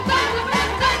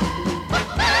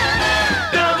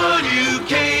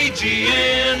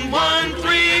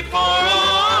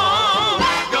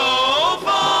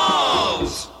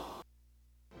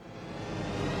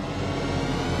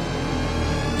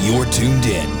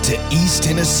to East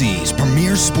Tennessee's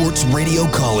premier sports radio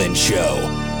call-in show.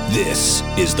 This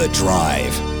is The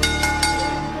Drive.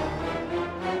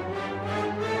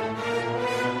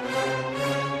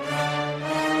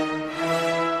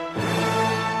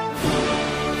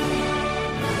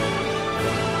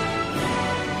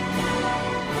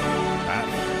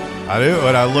 I do,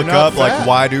 and I look up, like,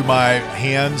 why do my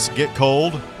hands get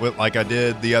cold, like I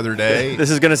did the other day? This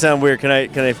is going to sound weird. Can I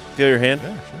feel your hand?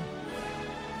 Yeah, sure.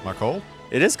 Am I cold?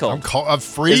 It is cold. I'm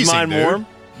freezing, Is mine dude. Warm?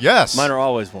 Yes. Mine are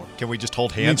always warm. Can we just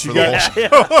hold hands for the whole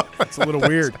show? It's a little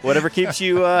weird. Whatever keeps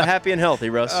you happy and healthy,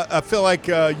 Russ. I feel like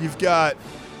you've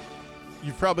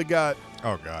probably got.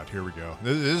 Oh, God, here we go.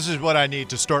 This is what I need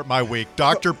to start my week.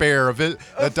 Dr. Bear, the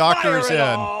doctor's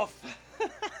in.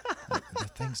 The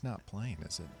thing's not playing,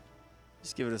 is it?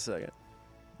 Just give it a second.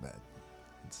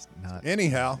 It's not.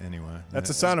 Anyhow. Anyway. That's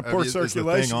a sign of poor Is the thing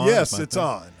circulation. on? Yes, Is my it's thing-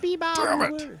 on. Damn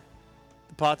it.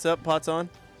 The pot's up, pot's on.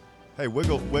 Hey,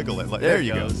 wiggle it. There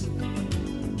you go.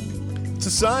 It's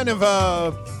a sign of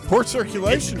poor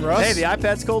circulation, Russ. Hey, the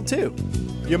iPad's cold too.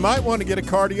 You might want to get a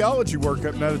cardiology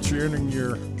workup now that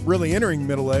you're really entering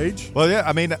middle age. Well, yeah,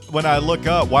 I mean, when I look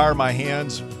up, why are my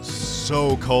hands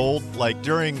so cold? Like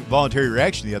during voluntary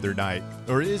reaction the other night,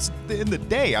 or it's in the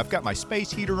day, I've got my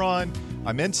space heater on,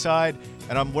 I'm inside,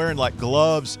 and I'm wearing like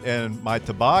gloves and my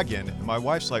toboggan. And my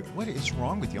wife's like, "What is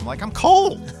wrong with you?" I'm like, "I'm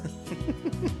cold."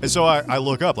 And so I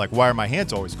look up, like, why are my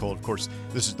hands always cold? Of course,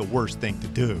 this is the worst thing to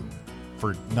do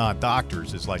for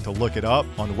non-doctors, is like to look it up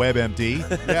on WebMD.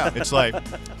 Yeah. It's like,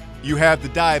 you have the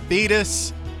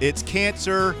diabetes, it's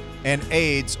cancer, and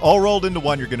AIDS all rolled into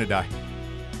one. You're going to die.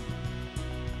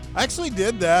 I actually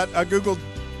did that. I Googled.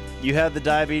 You have the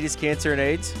diabetes, cancer, and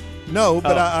AIDS? No,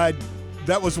 but Oh. I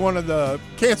that was one of the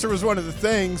cancer was one of the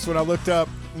things when I looked up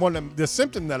the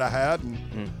symptom that I had,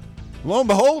 and lo and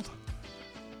behold,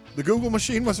 the Google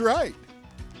machine was right.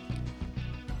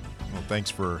 Well, thanks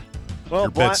for Well, your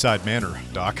bedside manner,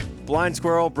 Doc. Blind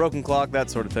squirrel, broken clock, that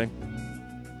sort of thing.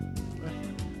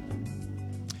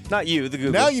 Not you, the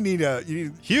Google. Now you need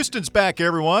Houston's back,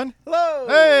 everyone. Hello.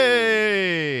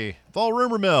 Hey, Fall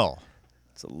Rumor Mill.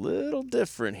 It's a little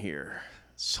different here.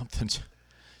 Something's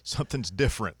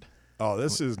different. Oh,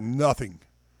 this is nothing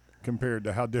compared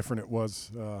to how different it was.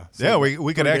 Yeah,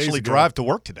 we could actually drive to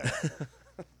work today.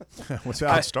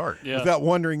 without start. Yeah. without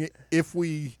wondering if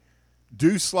we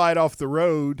do slide off the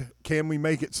road, can we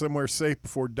make it somewhere safe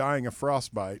before dying of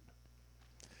frostbite?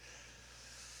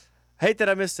 Hate that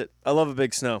I missed it. I love a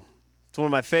big snow. It's one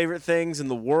of my favorite things in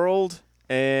the world.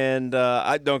 And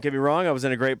I don't get me wrong, I was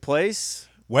in a great place.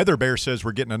 Weather Bear says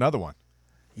we're getting another one.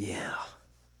 Yeah.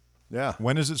 Yeah,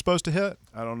 When is it supposed to hit?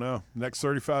 I don't know. Next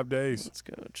 35 days. Let's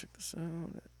go check this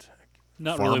out.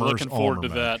 Not really Farmer's looking forward to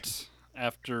Almanac. that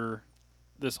after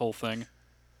this whole thing.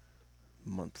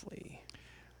 Monthly.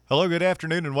 Hello, good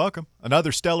afternoon, and welcome.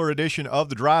 Another stellar edition of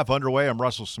The Drive underway. I'm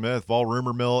Russell Smith. Vol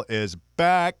Rumor Mill is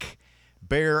back.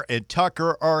 Bear and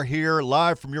Tucker are here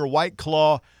live from your White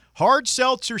Claw Hard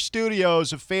Seltzer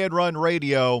Studios of Fanrun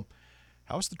Radio.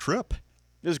 How was the trip?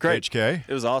 It was great. HK?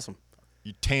 It was awesome.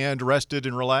 You tanned, rested,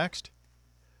 and relaxed?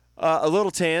 A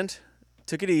little tanned.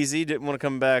 Took it easy. Didn't want to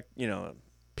come back,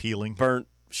 Peeling. burnt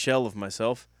shell of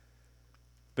myself.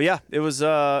 But yeah, it was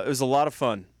a lot of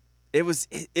fun. It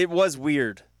was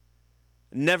weird.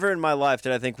 Never in my life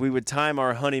did I think we would time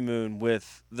our honeymoon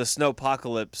with the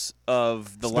snowpocalypse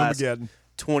of the last Snowmageddon.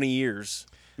 20 years.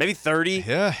 Maybe 30.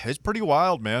 Yeah, it's pretty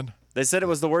wild, man. They said it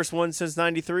was the worst one since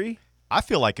 93. I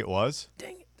feel like it was.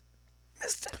 Dang it.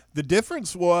 Missed it. The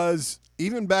difference was,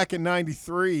 even back in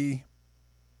 93,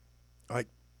 like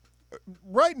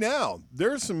right now,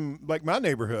 there's some, like my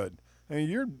neighborhood. I mean,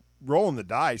 you're rolling the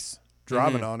dice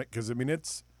driving on it because, I mean,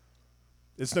 it's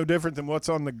no different than what's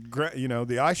on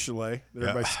the ice chalet that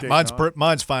everybody's skating on.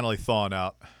 Mine's finally thawing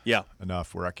out Yeah.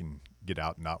 enough where I can get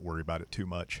out and not worry about it too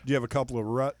much. Do you have a couple of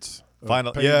ruts? of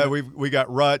Finally, yeah, pavement? we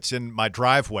got ruts, and my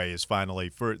driveway is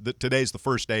finally today's the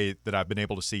first day that I've been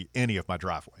able to see any of my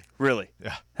driveway. Really?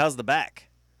 Yeah, How's the back?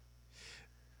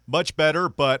 much better,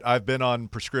 but I've been on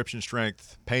prescription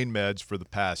strength pain meds for the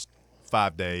past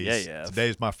 5 days. Yeah, you have.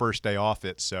 Today's my first day off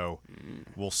it, so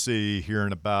we'll see here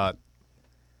in about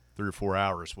 3 or 4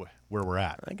 hours where we're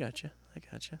at. I got you.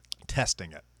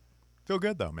 Testing it. Feel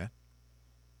good though, man.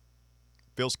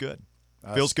 Feels good.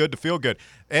 Feels good to feel good.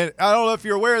 And I don't know if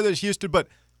you're aware of this, Houston, but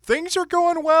things are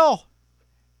going well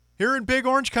here in Big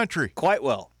Orange Country. Quite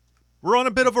well. We're on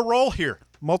a bit of a roll here.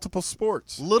 Multiple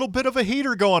sports. A little bit of a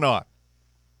heater going on.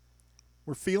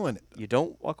 We're feeling it. You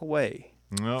don't walk away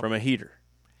No. from a heater.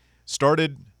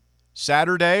 Started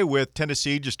Saturday with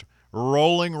Tennessee just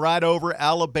rolling right over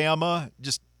Alabama,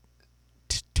 just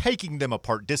taking them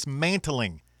apart,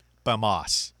 dismantling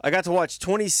Vamos. I got to watch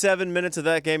 27 minutes of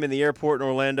that game in the airport in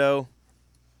Orlando.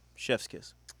 Chef's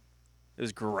kiss. It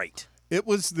was great. It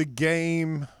was the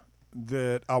game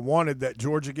that I wanted that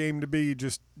Georgia game to be,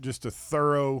 just a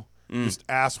thorough, just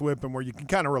ass whipping where you can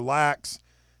kind of relax.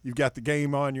 You've got the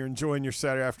game on, you're enjoying your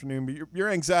Saturday afternoon, but your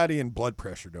anxiety and blood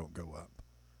pressure don't go up.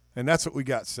 And that's what we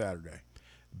got Saturday.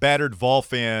 Battered Vol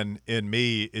fan in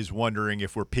me is wondering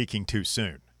if we're peaking too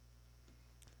soon.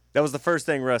 That was the first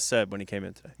thing Russ said when he came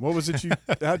in today. What was it?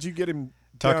 How'd you get him?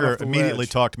 down Tucker off the immediately ledge?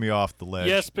 talked me off the ledge.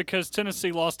 Yes, because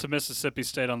Tennessee lost to Mississippi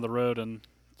State on the road, and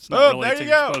it's Oh, not really there a you team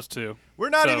go. you're supposed to. We're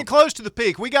not So- even close to the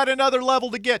peak. We got another level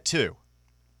to get to.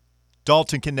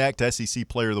 Dalton Connect, SEC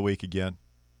Player of the Week again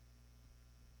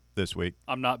this week.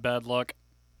 I'm not bad luck.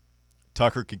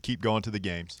 Tucker can keep going to the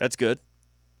games. That's good.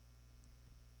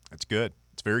 That's good.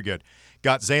 It's very good.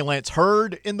 Got Zalance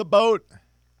Hurd in the boat.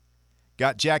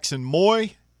 Got Jackson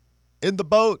Moy in the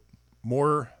boat.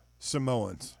 More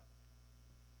Samoans.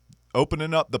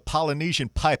 Opening up the Polynesian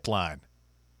pipeline.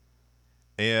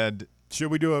 And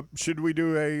Should we do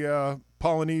a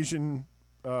Polynesian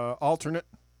alternate?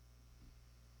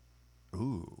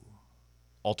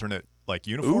 alternate like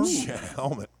uniform. Yeah,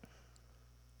 helmet.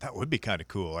 That would be kind of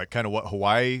cool. Like kind of what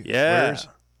Hawaii Yeah. wears.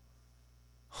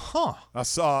 Huh. I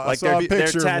saw Like a their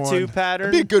picture of tattoo one.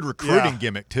 pattern. That'd be a good recruiting Yeah.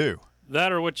 gimmick too.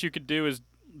 That or what you could do is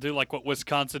do like what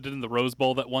Wisconsin did in the Rose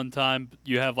Bowl that one time.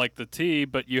 You have like the T,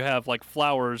 but you have like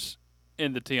flowers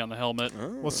in the T on the helmet.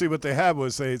 Well, see what they had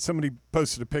was somebody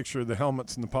posted a picture of the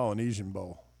helmets in the Polynesian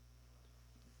Bowl,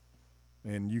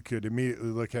 and you could immediately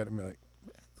look at them and be like,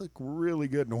 look really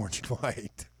good in orange and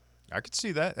white. I could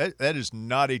see that. That is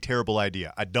not a terrible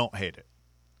idea. I don't hate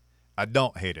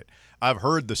it. I've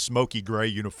heard the smoky gray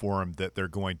uniform that they're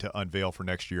going to unveil for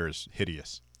next year is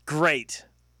hideous. Great.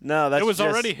 No, that's It was just-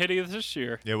 already hideous this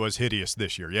year. It was hideous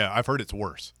this year. Yeah, I've heard it's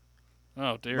worse.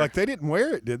 Oh dear. Like they didn't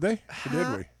wear it, did they? Or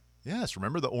did we? Yes,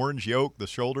 remember the orange yoke, the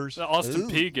shoulders? the Austin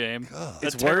P game.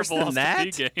 It's That worse terrible than Austin that?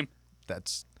 P game.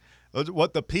 That's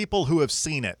what the people who have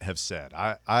seen it have said.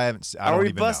 I haven't. I Are don't we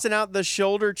even busting out the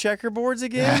shoulder checkerboards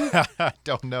again? know. I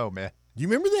don't know, man. You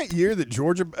remember that year that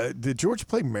Georgia did Georgia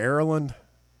play Maryland?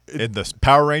 In the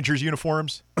Power Rangers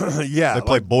uniforms, Yeah, they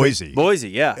played Boise. Boise,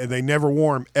 yeah. and they never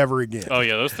wore them ever again. Oh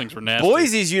yeah, those things were nasty.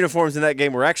 Boise's uniforms in that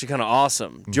game were actually kind of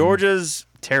awesome. Georgia's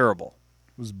terrible.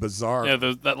 It was bizarre. Yeah,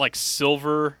 that like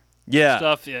silver Yeah.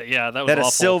 stuff. Yeah, that was They had a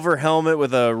awful. silver helmet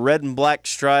with a red and black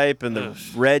stripe and the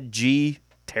red G.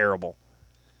 Terrible.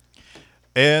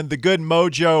 And the good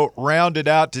mojo rounded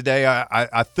out today.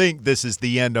 I think this is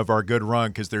the end of our good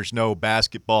run because there's no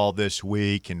basketball this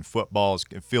week and football.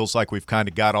 It feels like we've kind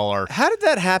of got all our. How did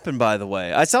that happen, by the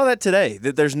way? I saw that today,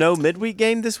 that there's no midweek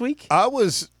game this week? I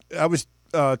was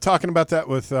talking about that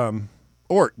with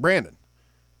Brandon,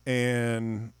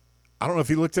 and I don't know if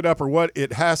he looked it up or what.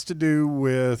 It has to do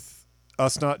with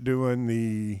us not doing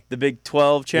the. The Big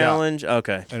 12 challenge?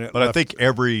 Okay. And it But I left- think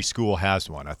every school has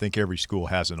one. I think every school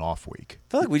has an off week.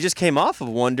 I feel like we just came off of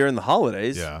one during the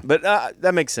holidays. Yeah. But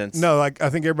that makes sense. no, like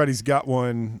I think everybody's got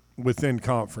one within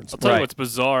conference. I'll tell Right. you what's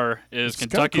bizarre is It's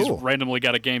kinda Kentucky's cool. randomly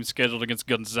got a game scheduled against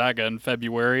Gonzaga in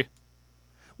February.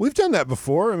 We've done that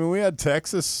before. I mean, we had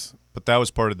Texas. But that was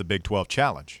part of the Big 12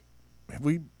 challenge. Have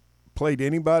we played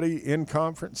anybody in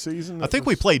conference season? I think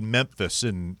we played Memphis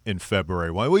in February.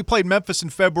 Well, we played Memphis in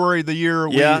February the year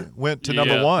Yeah. we went to Yeah.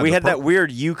 number one. We The had that weird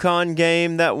UConn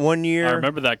game that one year. I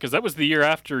remember that because that was the year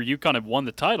after UConn had won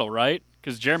the title, right?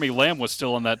 Because Jeremy Lamb was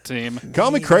still on that team.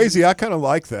 Call me crazy. I kind of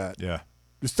like that. Yeah.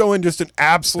 Just throw in just an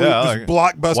absolute Yeah, I like it.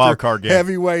 blockbuster Wild card game.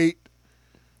 heavyweight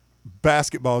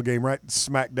basketball game right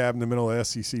smack dab in the middle of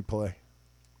SEC play.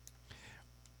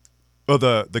 Well,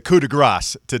 the coup de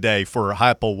grace today for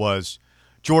Heupel was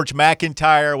George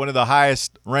McIntyre, one of the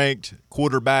highest-ranked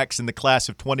quarterbacks in the class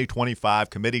of 2025,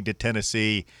 committing to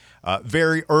Tennessee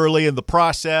very early in the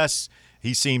process.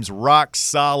 He seems rock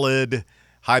solid.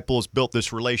 Heupel has built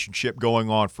this relationship going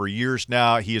on for years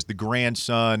now. He is the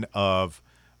grandson of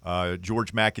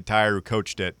George McIntyre, who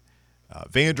coached at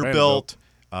Vanderbilt.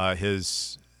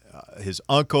 His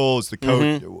uncle is the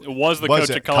coach. It was the Was coach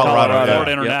it at Colorado, Colorado,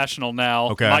 Florida yeah. International now,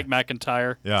 Okay. Mike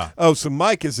McIntyre. Yeah. Oh, so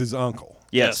Mike is his uncle.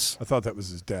 Yes. I thought that was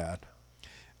his dad.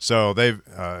 So they've.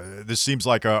 This seems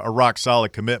like a rock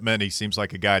solid commitment. He seems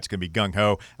like a guy that's going to be gung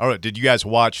ho. All right, did you guys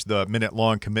watch the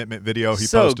minute-long commitment video he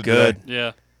So posted good. today?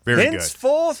 Yeah. Very good.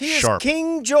 Henceforth, he Sharp. is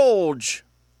King George.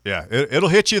 Yeah, it'll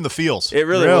hit you in the feels. It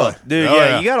really, Really? will. Dude, Oh, yeah,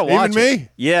 yeah. you got to watch Even it. me?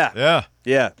 Yeah. Yeah.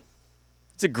 Yeah.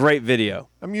 It's a great video.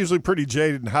 I'm usually pretty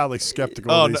jaded and highly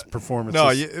skeptical Oh, of these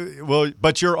performances. No, well,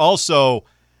 but you're also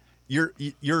you're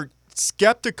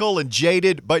skeptical and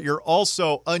jaded, but you're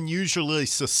also unusually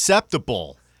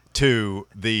susceptible to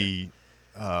the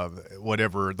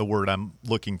whatever the word I'm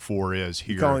looking for is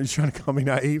here. You trying to call me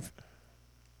naive?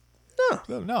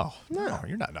 No,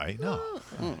 you're not naive. No.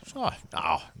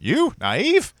 No. You?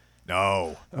 Naive?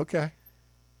 No. Okay. I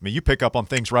mean, you pick up on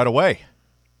things right away.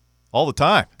 All the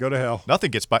time. Go to hell.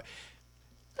 Nothing gets by.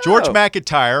 George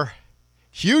McIntyre,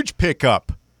 huge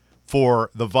pickup for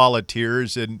the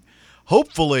Volunteers, and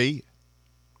hopefully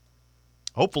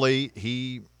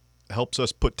he helps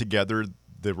us put together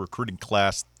the recruiting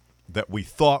class that we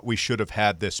thought we should have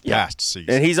had this past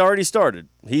season. And he's already started.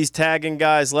 He's tagging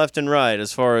guys left and right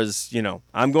as far as,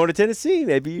 I'm going to Tennessee.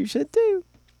 Maybe you should too.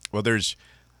 Well, there's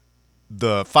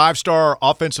the 5-star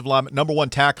offensive lineman, number 1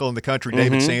 tackle in the country,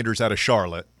 David Sanders out of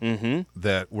Charlotte,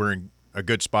 that we're in a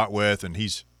good spot with, and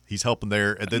he's helping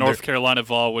there. And then North Carolina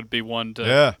Vol would be one to.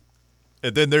 Yeah.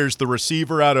 And then there's the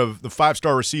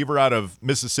 5-star receiver out of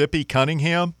Mississippi,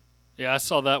 Cunningham. Yeah, I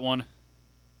saw that one.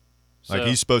 Like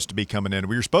he's supposed to be coming in.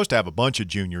 We were supposed to have a bunch of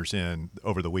juniors in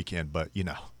over the weekend, but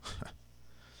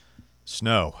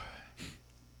snow.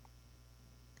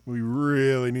 We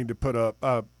really need to put up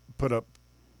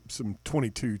some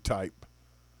 22 type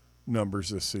numbers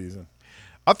this season.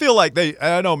 I feel like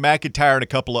I know McIntyre and a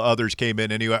couple of others came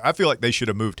in anyway. I feel like they should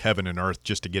have moved heaven and earth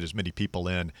just to get as many people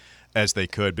in as they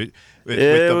could. But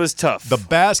it was tough. The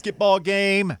basketball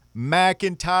game,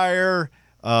 McIntyre,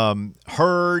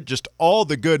 Hurd, just all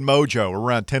the good mojo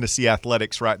around Tennessee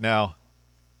athletics right now.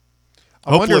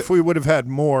 I wonder if we would have had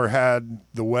more had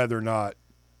the weather not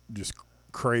just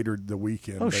cratered the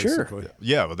weekend. Basically. Sure.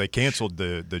 Yeah, well, they canceled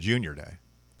the junior day.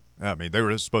 I mean, they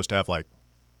were supposed to have like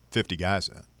 50 guys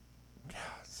in.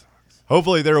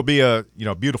 Hopefully there will be a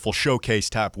beautiful showcase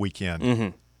type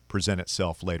weekend present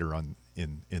itself later on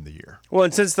in the year. Well,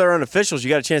 and since they're unofficials, you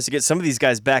got a chance to get some of these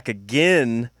guys back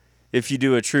again if you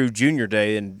do a true junior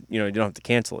day, and you don't have to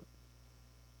cancel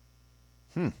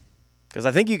it. Because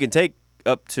I think you can take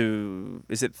up to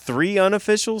 3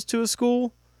 unofficials to a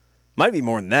school? Might be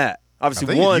more than that.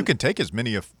 Obviously, you can take as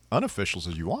many unofficials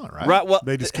as you want, right? Right. Well,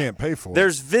 they just can't pay for it.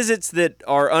 There's visits that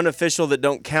are unofficial that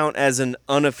don't count as an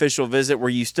unofficial visit,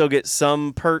 where you still get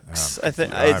some perks. I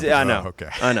think. I know. Okay.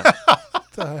 I know.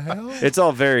 What the hell? It's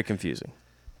all very confusing.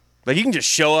 Like you can just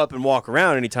show up and walk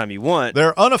around anytime you want. There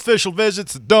are unofficial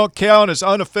visits that don't count as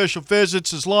unofficial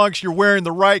visits as long as you're wearing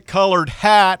the right colored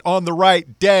hat on the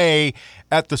right day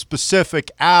at the specific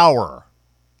hour.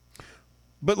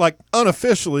 But like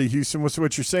unofficially, Houston, what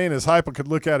you're saying is Hypa could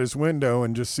look out his window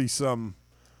and just see some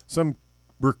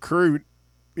recruit,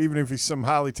 even if he's some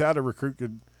highly touted recruit,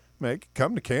 could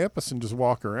come to campus and just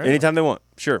walk around anytime they want.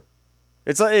 Sure,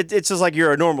 it's just like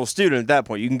you're a normal student at that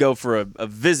point. You can go for a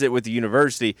visit with the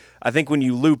university. I think when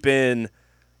you loop in,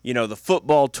 the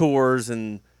football tours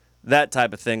and that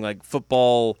type of thing, like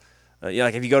football.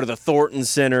 Like if you go to the Thornton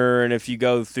Center and if you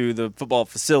go through the football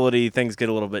facility, things get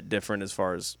a little bit different as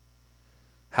far as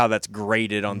how that's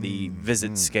graded on the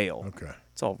visit scale. Okay.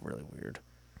 It's all really weird.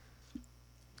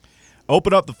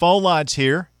 Open up the phone lines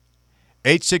here.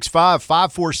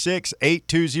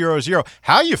 865-546-8200.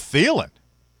 How you feeling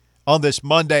on this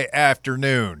Monday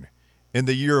afternoon in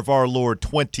the year of our Lord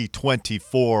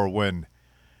 2024 when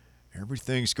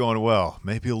everything's going well,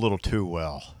 maybe a little too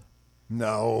well?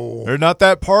 No. There's not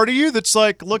that part of you that's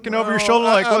like looking over your shoulder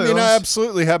like, I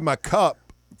absolutely have my cup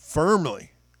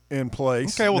firmly in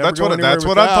place. Okay, well, Never that's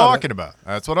what I'm talking about.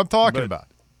 That's what I'm talking about.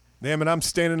 Damn it, I'm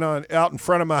standing out in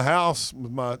front of my house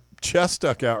with my chest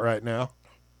stuck out right now.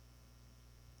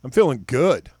 I'm feeling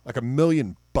good, like $1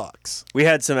 million. We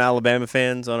had some Alabama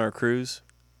fans on our cruise.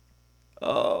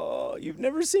 Oh, you've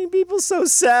never seen people so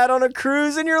sad on a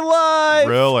cruise in your life.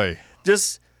 Really?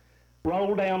 Just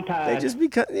roll down tide. They just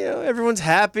become, everyone's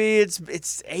happy.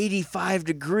 It's 85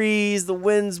 degrees. The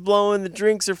wind's blowing. The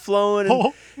drinks are flowing.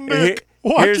 And, Nick.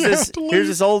 Here's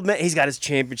this old man. He's got his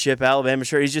championship Alabama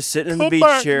shirt. He's just sitting in the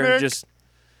beach chair. Nick. Just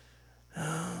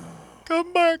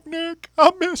come back, Nick.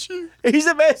 I miss you. He's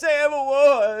the best I ever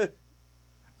was.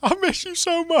 I miss you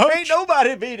so much. Ain't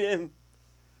nobody beat him.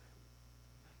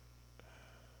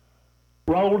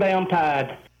 Roll down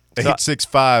tide.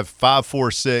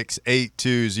 865-546-8200,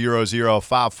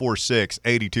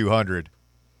 546-8200.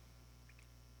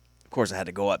 Of course, I had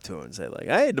to go up to him and say, like,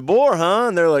 "Hey, DeBoer, huh?"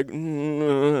 And they're like,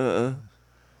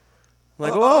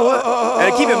 like, "Whoa, what?"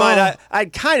 And keep in mind,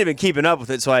 I'd kind of been keeping up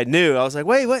with it, so I knew. I was like,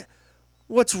 "Wait,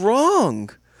 what's wrong?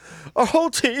 Our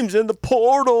whole team's in the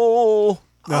portal."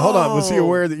 Now, hold on. Was he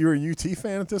aware that you were a UT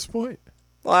fan at this point?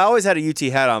 Well, I always had a UT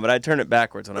hat on, but I'd turn it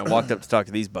backwards when I walked up to talk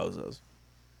to these bozos.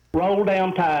 Roll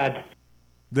down tide.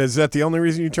 Is that the only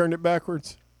reason you turned it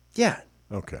backwards? Yeah.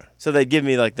 Okay. So they'd give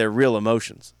me, like, their real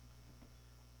emotions.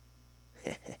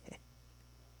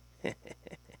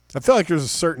 I feel like there's a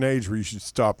certain age where you should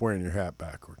stop wearing your hat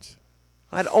backwards.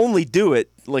 I'd only do it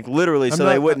like literally so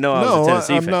they wouldn't know I was a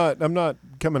Tennessee fan. I'm not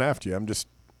coming after you. I'm just.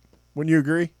 Wouldn't you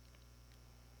agree?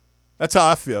 That's how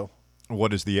I feel.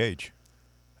 What is the age?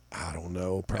 I don't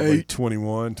know. Probably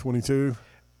 21, 22.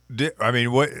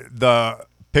 What the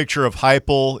picture of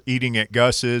Heupel eating at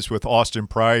Gus's with Austin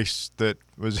Price that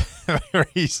was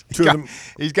he's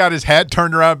got his hat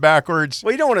turned around backwards.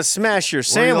 Well, you don't want to smash your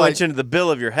sandwich into the bill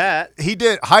of your hat.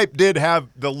 Hype did have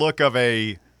the look of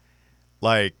a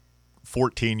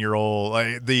 14-year-old,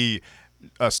 like the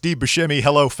Steve Buscemi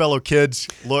 "Hello Fellow Kids"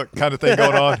 look kind of thing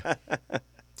going on.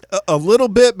 A little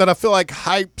bit, but I feel like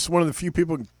Hype's one of the few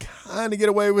people who can kind of get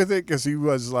away with it because he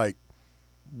was like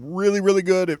really, really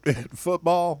good at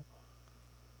football.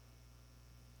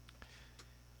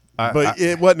 But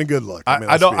it wasn't a good look.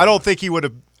 I don't think he would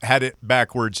have had it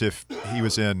backwards if he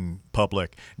was in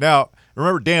public. Now,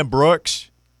 remember Dan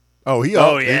Brooks? Oh, he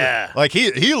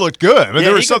looked good. I mean,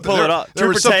 there was something. Pull it off.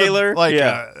 Trooper Taylor,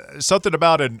 something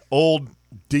about an old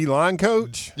D-line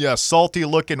coach. Yeah, salty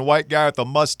looking white guy with a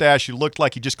mustache who looked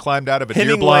like he just climbed out of a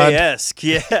deer blind. Hemingway-esque,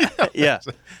 yeah.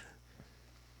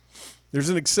 There's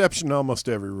an exception to almost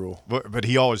every rule. But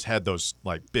he always had those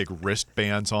big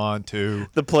wristbands on too.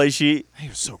 The play sheet. He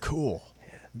was so cool.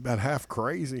 About half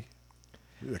crazy.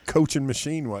 A coaching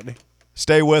machine, wasn't he?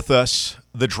 Stay with us.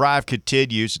 The drive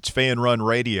continues. It's Fanrun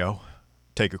Radio.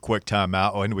 Take a quick time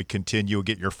out when we continue.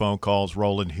 Get your phone calls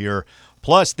rolling here.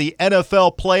 Plus, the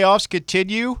NFL playoffs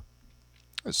continue.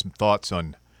 Some thoughts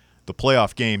on the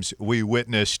playoff games we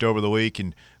witnessed over the week.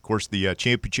 And, of course, the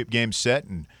championship game set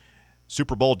and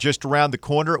Super Bowl just around the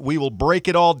corner. We will break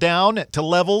it all down to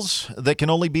levels that can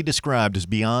only be described as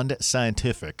beyond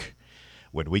scientific.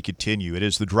 When we continue, it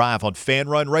is The Drive on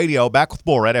Fanrun Radio. Back with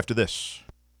more right after this.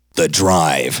 The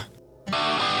Drive.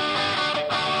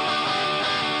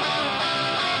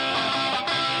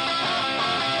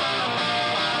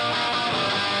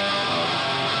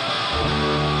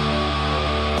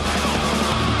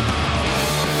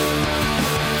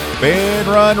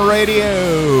 Fanrun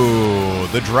Radio,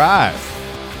 The Drive.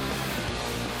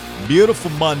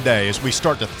 Beautiful Monday as we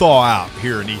start to thaw out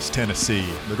here in East Tennessee.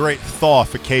 The great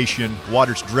thawification.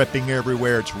 Water's dripping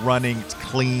everywhere. It's running. It's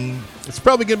clean. It's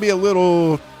probably going to be a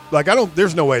little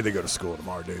there's no way they go to school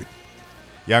tomorrow, dude.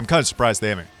 Yeah, I'm kind of surprised they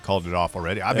haven't called it off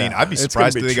already. I mean, I'd be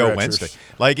surprised if they go Wednesday.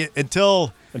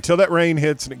 Until that rain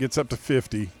hits and it gets up to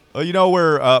 50. Well, you know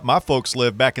where my folks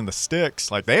live back in the sticks,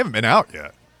 they haven't been out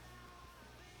yet.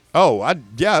 Oh, I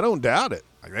don't doubt it.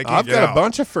 I've got a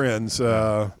bunch of friends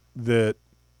that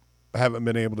haven't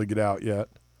been able to get out yet.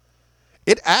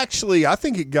 It actually, I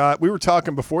think we were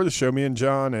talking before the show, me and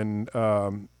John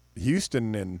and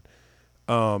Houston, and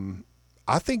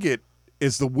I think it,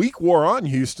 as the week wore on,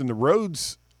 Houston, the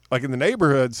roads, in the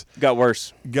neighborhoods, got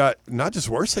worse. Got not just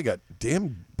worse, they got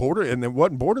damn border, and it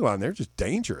wasn't borderline. They're just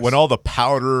dangerous. When all the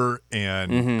powder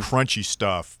and crunchy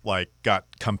stuff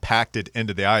got compacted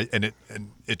into the ice, and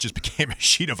it just became a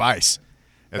sheet of ice.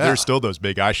 And there's still those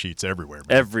big ice sheets everywhere.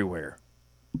 Man. Everywhere.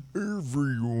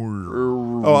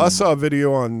 Oh, I saw a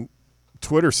video on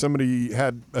Twitter. Somebody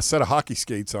had a set of hockey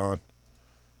skates on,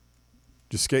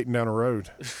 just skating down a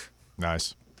road.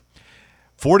 Nice.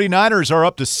 49ers are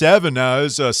up to 7 now.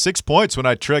 It was 6 points when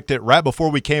I tricked it right before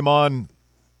we came on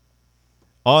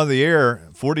the air.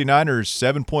 49ers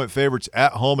 7-point favorites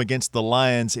at home against the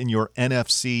Lions in your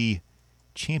NFC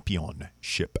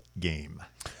championship game.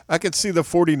 I could see the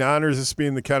 49ers as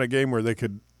being the kind of game where they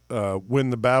could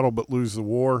win the battle but lose the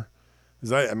war.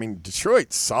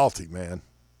 Detroit's salty, man.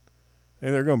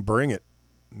 And they're going to bring it.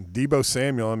 Deebo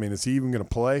Samuel, is he even going to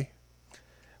play?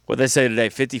 What they say today,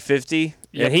 50-50?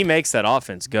 Yeah, he makes that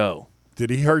offense go. Did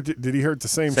he hurt the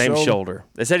same shoulder?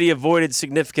 They said he avoided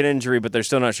significant injury, but they're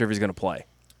still not sure if he's going to play.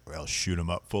 Well, shoot him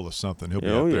up full of something. He'll be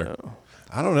up there.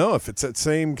 I don't know if it's that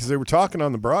same, because they were talking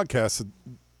on the broadcast.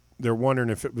 They're wondering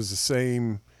if it was the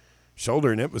same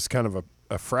shoulder, and it was kind of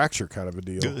a fracture kind of a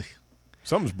deal.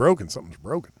 Something's broken.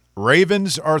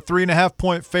 Ravens are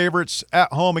 3.5-point favorites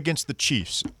at home against the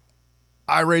Chiefs.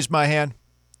 I raised my hand,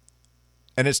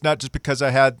 and it's not just because I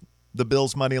had the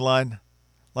Bills money line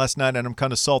last night, and I'm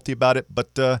kind of salty about it,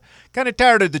 but kind of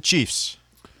tired of the Chiefs.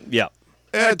 Yeah.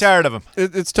 I'm tired of them.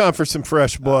 It's time for some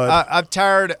fresh blood. I'm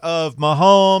tired of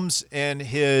Mahomes and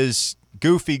his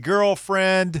goofy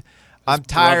girlfriend. I'm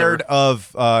tired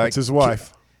of it's his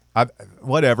wife.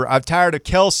 Whatever. I'm tired of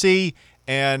Kelsey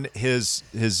and his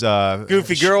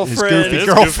goofy girlfriend. His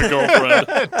goofy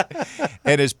girlfriend.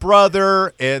 And his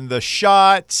brother and the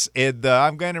shots and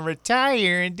I'm going to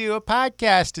retire and do a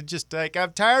podcast and just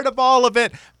I'm tired of all of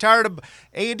it. I'm tired of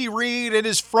Andy Reid and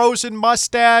his frozen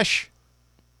mustache.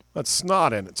 That's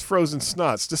snot in it. It's frozen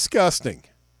snot. It's disgusting.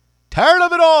 Tired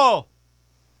of it all.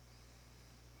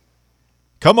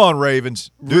 Come on,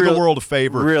 Ravens. Do the world a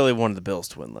favor. Really wanted the Bills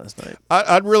to win last night.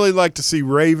 I'd really like to see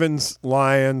Ravens,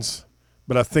 Lions,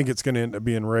 but I think it's going to end up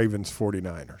being Ravens,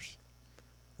 49ers.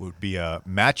 Would be a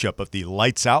matchup of the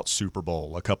Lights Out Super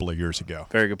Bowl a couple of years ago.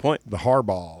 Very good point. The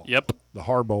Harbaugh. Yep. The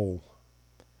Harbaugh.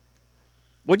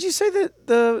 Would you say that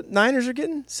the Niners are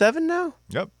getting 7 now?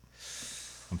 Yep.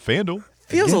 On FanDuel.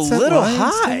 Feels Against a that little Lions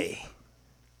high.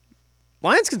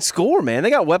 Lions can score, man. They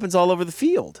got weapons all over the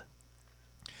field.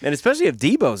 And especially if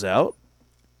Debo's out.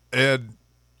 And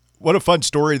what a fun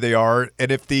story they are.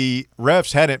 And if the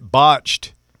refs hadn't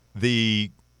botched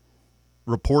the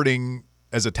reporting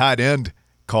as a tight end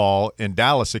call in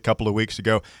Dallas a couple of weeks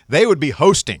ago, they would be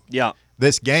hosting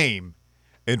this game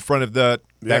in front of that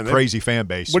crazy fan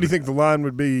base. What do you think the line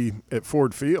would be at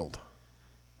Ford Field?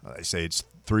 They say it's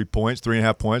 3 points,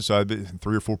 3.5 points, so I'd be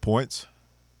 3 or 4 points.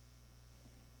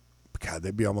 God,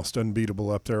 they'd be almost unbeatable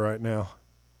up there right now.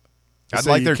 I'd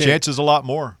like their chances a lot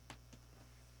more.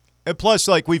 And plus,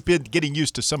 like, we've been getting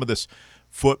used to some of this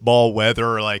football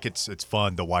weather. Like, it's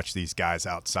fun to watch these guys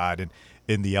outside and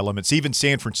in the elements. Even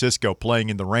San Francisco playing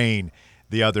in the rain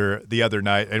the other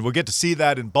night. And we'll get to see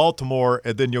that in Baltimore,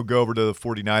 and then you'll go over to the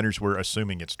 49ers. We're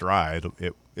assuming it's dry.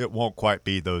 It won't quite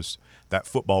be that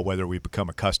football weather we've become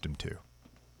accustomed to.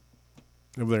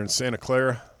 Over there in Santa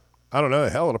Clara? I don't know.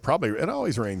 Hell, it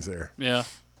always rains there. Yeah.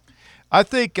 I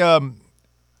think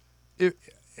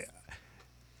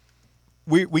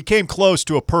we came close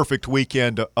to a perfect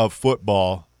weekend of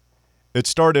football. It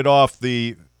started off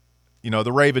the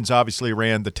Ravens obviously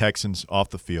ran the Texans off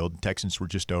the field. The Texans were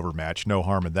just overmatched. No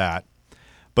harm in that.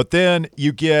 But then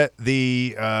you get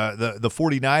the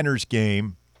 49ers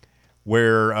game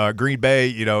where Green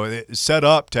Bay, set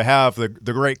up to have the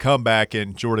great comeback,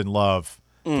 and Jordan Love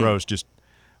throws just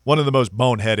one of the most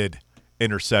boneheaded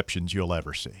interceptions you'll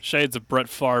ever see. Shades of Brett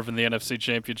Favre in the NFC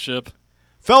Championship.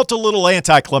 Felt a little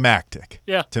anticlimactic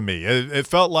to me. It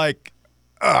felt like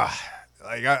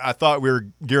I thought we were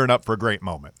gearing up for a great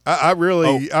moment. I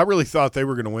really thought they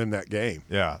were going to win that game.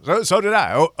 Yeah, so did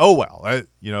I. Oh well,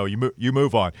 you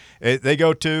move on. They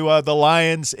go to the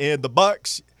Lions and the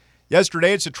Bucks.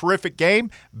 Yesterday, it's a terrific game,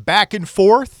 back and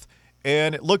forth,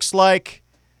 and it looks like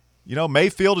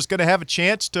Mayfield is going to have a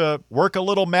chance to work a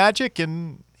little magic,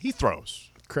 and he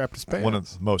throws. Crapped his pants. One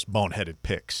of the most boneheaded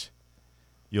picks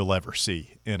you'll ever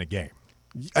see in a game.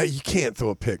 You can't throw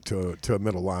a pick to a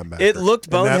middle linebacker. It looked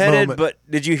boneheaded, but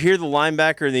did you hear the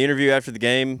linebacker in the interview after the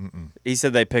game? Mm-mm. He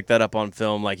said they picked that up on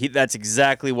film. Like that's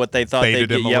exactly what they thought Baited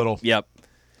they'd him get. a little. Yep.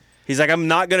 He's like, I'm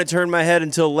not going to turn my head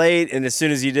until late, and as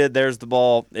soon as he did, there's the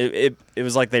ball. It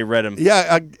was like they read him.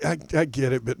 Yeah, I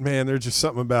get it, but man, there's just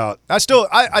something about. I still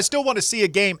want to see a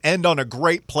game end on a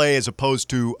great play as opposed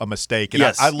to a mistake. And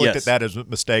I looked at that as a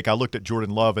mistake. I looked at Jordan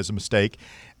Love as a mistake,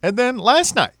 and then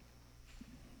last night.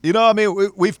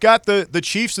 We've got the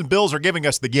Chiefs and Bills are giving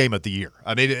us the game of the year.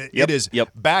 It is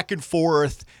back and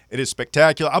forth. It is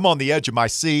spectacular. I'm on the edge of my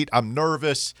seat. I'm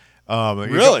nervous.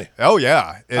 Really? Oh,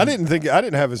 yeah. And I didn't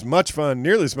have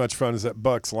nearly as much fun as that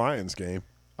Bucks-Lions game.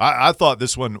 I thought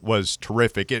this one was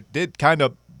terrific. It did kind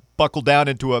of buckle down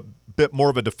into a bit more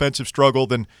of a defensive struggle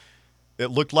than it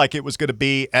looked like it was going to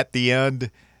be at the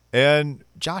end. And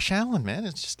Josh Allen, man,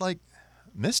 it's just like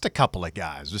missed a couple of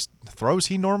guys. Just throws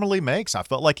he normally makes. I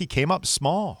felt like he came up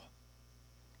small.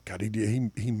 God, he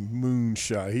did. He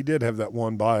moonshot. He did have that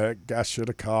one by. That guy should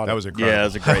have caught it. That was incredible. Yeah, that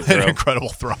was a great throw. An incredible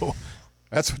throw.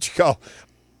 That's what you call.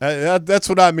 That's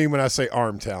what I mean when I say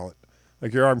arm talent.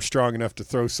 Like your arm's strong enough to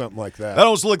throw something like that. That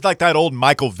almost looked like that old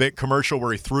Michael Vick commercial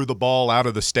where he threw the ball out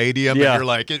of the stadium. Yeah. And you're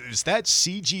like, is that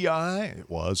CGI? It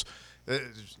was.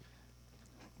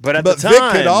 But at the time,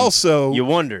 Vic could also. you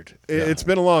wondered. It's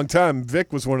been a long time.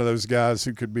 Vic was one of those guys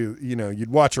who could be. You'd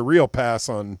watch a real pass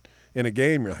in a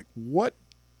game. You're like, what?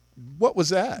 What was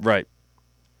that? Right.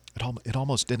 It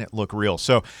almost didn't look real.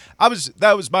 So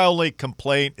that was my only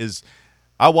complaint is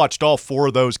I watched all 4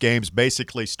 of those games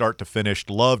basically start to finish.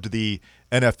 Loved the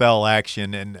NFL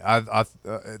action, and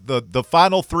the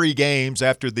final 3 games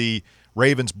after the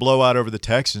Ravens blowout over the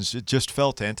Texans, it just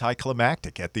felt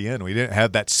anticlimactic at the end. We didn't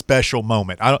have that special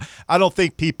moment. I don't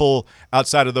think people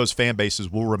outside of those fan bases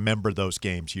will remember those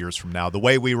games years from now the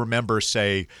way we remember,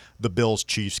 say, the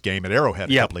Bills-Chiefs game at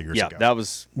Arrowhead a couple of years ago. That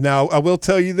was. Now, I will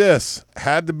tell you this.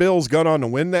 Had the Bills gone on to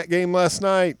win that game last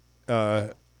night,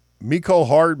 Mecole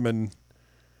Hardman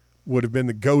would have been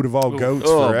the GOAT of all GOATs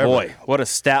forever. Oh, boy. What a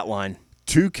stat line.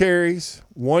 2 carries,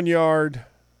 1 yard,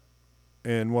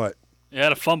 and what? He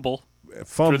had a fumble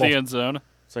Fumble. through the end zone.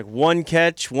 It's like 1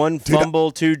 catch, 1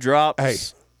 fumble, 2 drops. Hey,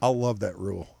 I love that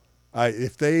rule.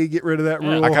 If they get rid of that Yeah.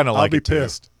 rule, I kinda I'll like be it, too.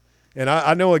 pissed. And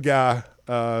I know a guy,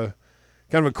 kind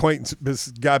of acquaintance, this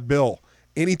guy Bill.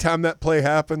 Anytime that play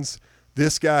happens,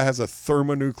 this guy has a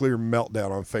thermonuclear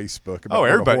meltdown on Facebook. About Oh, what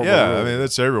a everybody, horrible yeah. rule I it mean, is.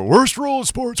 that's everywhere. Worst rule in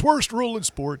sports, worst rule in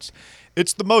sports.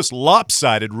 It's the most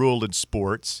lopsided rule in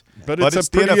sports. But it's a the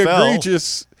pretty NFL.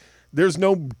 egregious. There's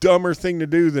no dumber thing to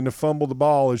do than to fumble the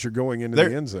ball as you're going into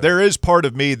the end zone. There is part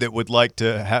of me that would like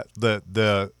to have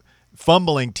the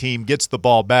fumbling team gets the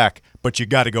ball back, but you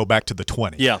got to go back to the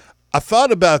 20. Yeah. I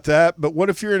thought about that, but what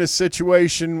if you're in a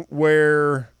situation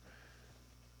where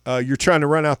you're trying to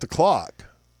run out the clock?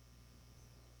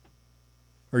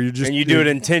 Or you just And you do it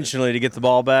intentionally to get the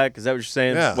ball back? Is that what you're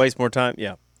saying? Yeah. Waste more time?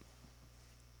 Yeah.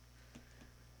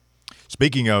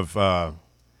 Speaking of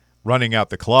running out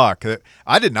the clock,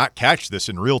 I did not catch this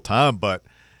in real time, but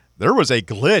there was a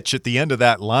glitch at the end of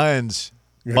that Lions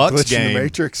Bucks glitch in game. the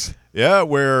Matrix. Yeah,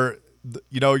 where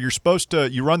you're supposed to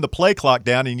run the play clock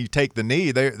down and you take the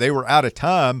knee. They were out of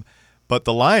time, but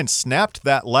the Lions snapped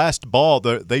that last ball.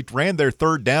 They ran their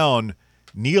third down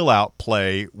kneel out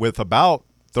play with about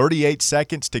 38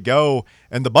 seconds to go,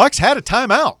 and the Bucks had a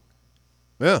timeout.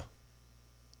 Yeah.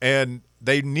 And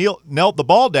they knelt the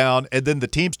ball down, and then the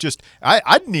teams just I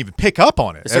didn't even pick up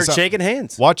on it. They start As I- shaking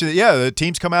hands. Watching it, yeah, the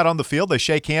teams come out on the field, they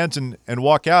shake hands and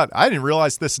walk out. I didn't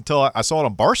realize this until I saw it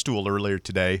on Barstool earlier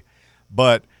today,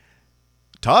 but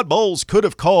Todd Bowles could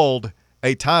have called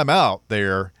a timeout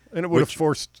there. And it would have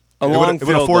forced A It long would have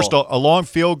field forced goal. a long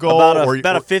field goal.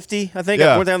 About a 50, I think.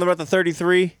 Yeah. We're down about the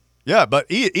 33. Yeah, but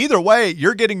either way,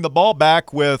 you're getting the ball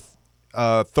back with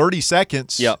 30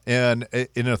 seconds Yep. in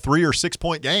a 3 or 6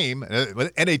 point game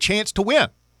and a chance to win.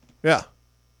 Yeah.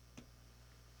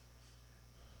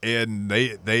 And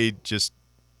they just,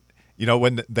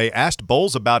 when they asked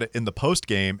Bowles about it in the post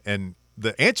game, and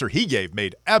the answer he gave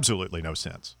made absolutely no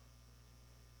sense.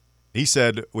 He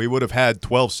said we would have had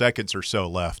 12 seconds or so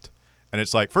left. And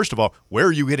it's like, first of all, where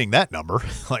are you getting that number?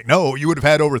 Like, no, you would have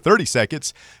had over 30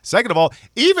 seconds. Second of all,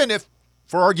 even if,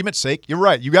 for argument's sake, you're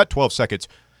right, you got 12 seconds.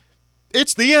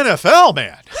 It's the NFL,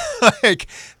 man. Like,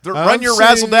 run your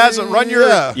razzle dazzle, run your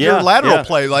lateral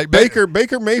play. Like Baker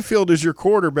Mayfield is your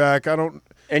quarterback.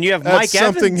 And you have That's Mike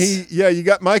something Evans. you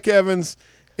got Mike Evans,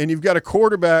 and you've got a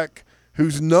quarterback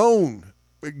who's known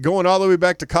going all the way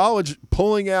back to college,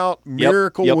 pulling out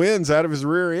miracle wins out of his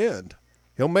rear end.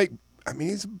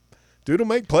 Dude will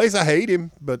make plays. I hate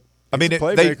him, but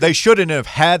they shouldn't have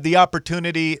had the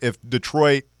opportunity if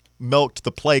Detroit milked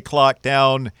the play clock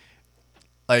down.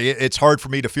 Like, it's hard for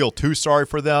me to feel too sorry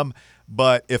for them.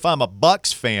 But if I'm a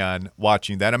Bucks fan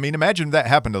watching that, imagine that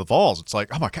happened to the Vols. It's like,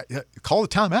 oh my God, call the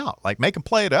timeout. Like, make them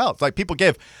play it out. It's like people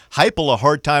gave Heupel a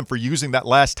hard time for using that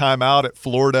last timeout at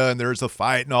Florida, and there's a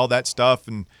fight and all that stuff.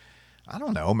 And I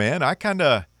don't know, man. I kind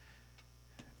of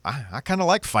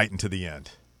like fighting to the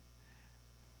end.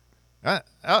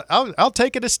 I'll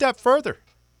take it a step further.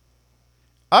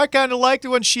 I kind of liked it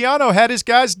when Shiano had his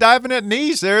guys diving at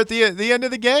knees there at the end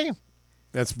of the game.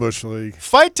 That's Bush League.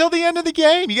 Fight till the end of the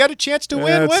game. You got a chance to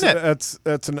win it.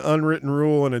 That's an unwritten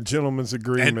rule and a gentleman's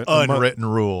agreement. An unwritten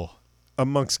rule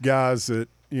amongst guys that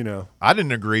I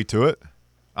didn't agree to it.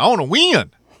 I want to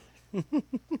win.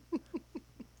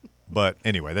 But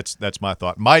anyway, that's my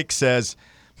thought. Mike says,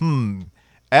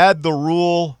 add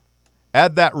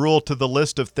that rule to the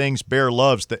list of things Bear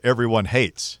loves that everyone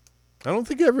hates. I don't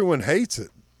think everyone hates it.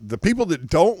 The people that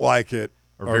don't like it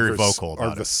are very vocal about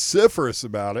it. Are vociferous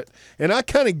about it. And I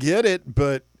kind of get it,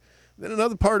 but then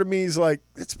another part of me is like,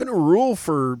 it's been a rule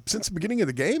since the beginning of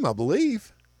the game, I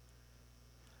believe.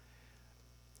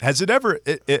 Has it ever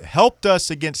it helped us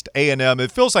against A&M?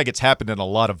 It feels like it's happened in a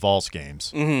lot of Vols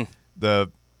games. Mm-hmm.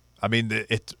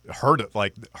 It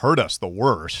hurt us the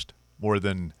worst more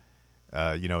than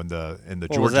in the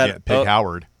Georgia game, Pig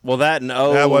Howard. Well, that in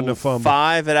That wasn't a fumble.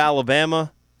 05 at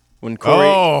Alabama when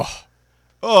Corey.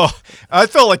 Oh, I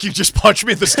felt like you just punched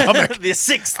me in the stomach. The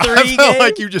 6-3 I felt game?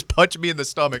 like you just punched me in the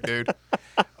stomach, dude.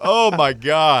 Oh my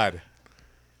God.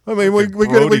 I mean, we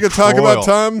Brody could talk about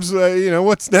Croyle. times.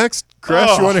 What's next,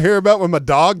 Chris? You want to hear about when my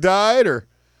dog died, or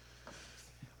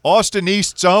Austin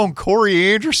East's own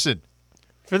Corey Anderson.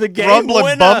 For the game Rumbling,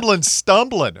 winner. bumbling,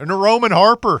 stumbling. And a Roman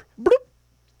Harper.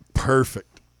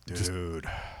 perfect, Dude.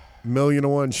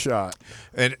 $1,000,000 shot.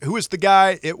 And who was the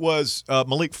guy? It was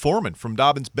Malik Foreman from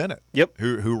Dobbins Bennett. Yep.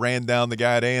 Who ran down the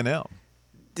guy at A&M.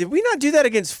 Did we not do that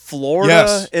against Florida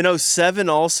Yes. in 07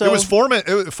 also? It was Foreman.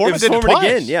 Foreman It was did it Foreman twice.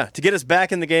 again, yeah, to get us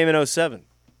back in the game in 07.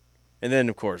 And then,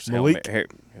 of course, Hail Malik? Mary.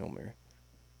 Hail Mary.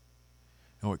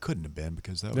 No, it couldn't have been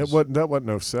because That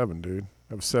wasn't 07, dude.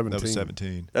 That was 17. That was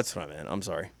 17. That's what I meant. I'm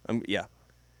sorry. Yeah.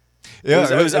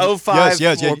 Yeah, it was 05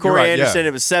 yes, for you're Corey right, Anderson. yeah.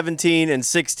 It was 17 and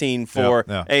 16 for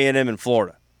Yeah. A&M in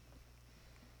Florida.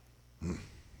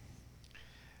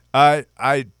 I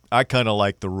kind of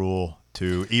like the rule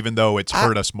too, even though it's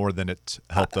hurt us more than it's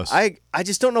helped us. I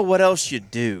just don't know what else you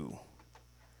do.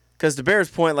 Because to Bear's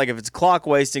point, like if it's clock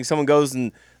wasting, someone goes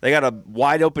and they got a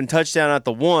wide open touchdown at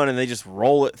the 1 and they just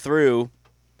roll it through.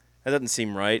 That doesn't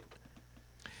seem right.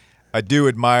 I do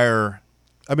admire.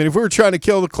 I mean, if we were trying to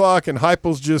kill the clock and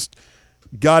Heupel's just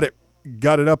got it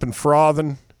up and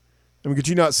frothing, I mean, could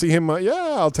you not see him?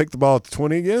 I'll take the ball at the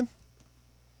 20 again.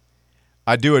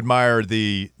 I do admire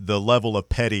the level of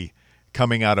petty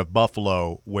coming out of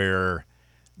Buffalo, where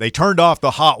they turned off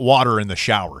the hot water in the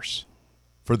showers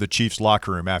for the Chiefs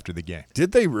locker room after the game.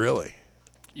 Did they really?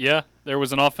 Yeah, there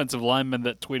was an offensive lineman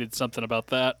that tweeted something about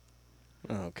that.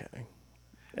 Okay.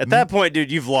 At that point,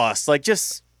 dude, you've lost. Like,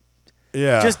 just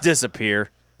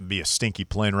disappear. Be a stinky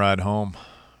plane ride home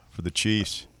for the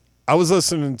Chiefs. I was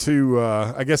listening to,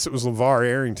 I guess it was LeVar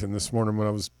Arrington this morning when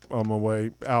I was on my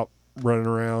way out running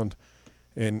around,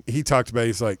 and he talked about,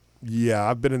 he's like, yeah,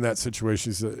 I've been in that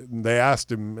situation. They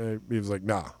asked him, he was like,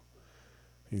 nah.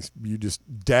 You just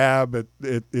dab at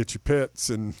your pits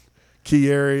and key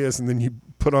areas, and then you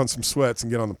put on some sweats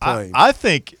and get on the plane. I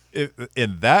think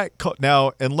in that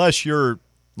now, unless you're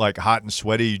like hot and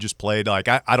sweaty, you just played. Like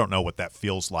I don't know what that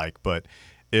feels like, but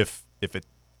if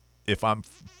I'm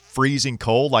freezing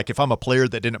cold, like if I'm a player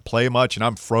that didn't play much and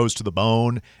I'm froze to the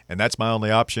bone, and that's my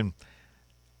only option,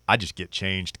 I just get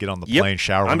changed, get on the plane,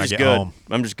 shower when I get home.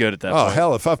 I'm just good at that. Oh point.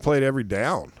 hell, if I've played every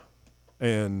down,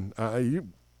 and you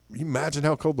imagine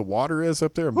how cold the water is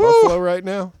up there in Buffalo right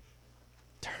now.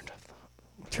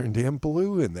 Turn damn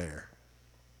blue in there.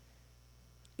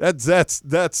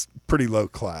 That's pretty low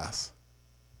class.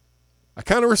 I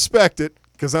kind of respect it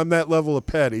because I'm that level of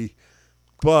petty,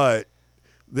 but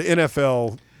the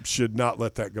NFL should not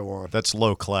let that go on. That's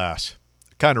low class.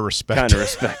 Kind of respect.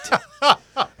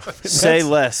 Say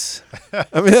less.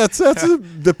 I mean, that's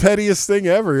the pettiest thing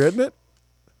ever, isn't it?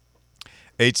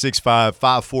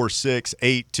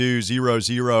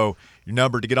 865-546-8200. Your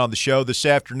number to get on the show this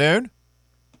afternoon.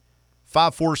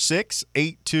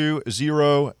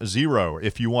 546-8200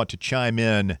 if you want to chime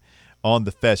in on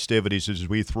the festivities as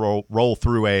we roll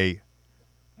through a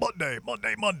Monday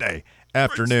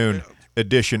afternoon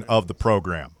edition of the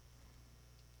program.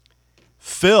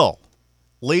 Phil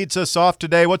leads us off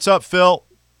today. What's up, Phil?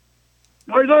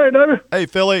 How you doing, David? Hey,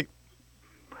 Philly.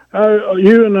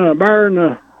 You and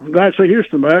Byron, glad to see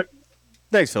Houston back.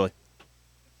 Thanks, Philly.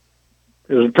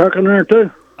 Is it Tuck in there,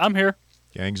 too? I'm here.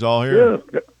 Gang's all here.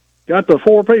 Yeah. Got the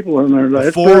 4 people in there today.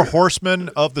 The 4 horsemen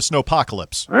of the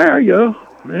snowpocalypse. There you go.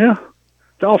 Yeah.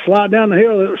 It's all slide down the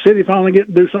hill. The city finally get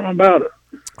to do something about it.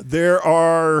 There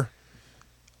are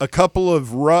a couple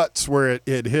of ruts where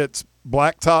it hits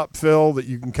blacktop, Phil, that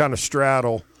you can kind of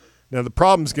straddle. Now, the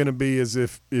problem's going to be is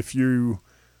if you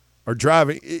are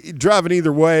driving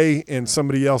either way and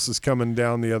somebody else is coming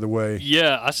down the other way.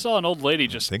 Yeah, I saw an old lady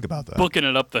just Think about that. booking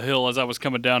it up the hill as I was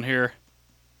coming down here.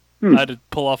 I had to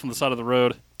pull off on the side of the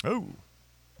road. Oh.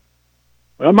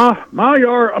 Well, my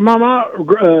yard, my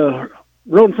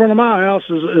road in front of my house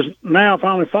is now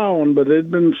finally falling, but it's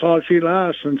been solid sheet of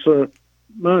ice since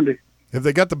Monday. Have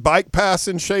they got the bike pass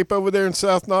in shape over there in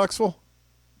South Knoxville?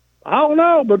 I don't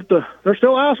know, but there's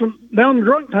still ice down the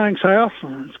drunk tank's house.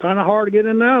 It's kind of hard to get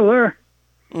in and out of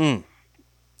there.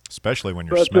 Especially when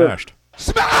you're But,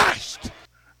 smashed.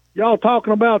 Y'all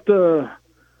talking about the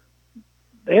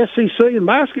SEC in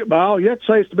basketball, you have to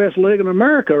say it's the best league in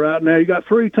America right now. You got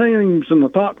 3 teams in the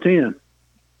top 10.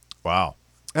 Wow.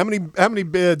 How many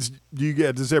bids do you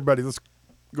get? Does everybody, let's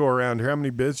go around here. How many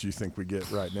bids do you think we get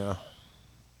right now?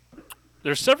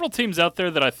 There's several teams out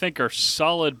there that I think are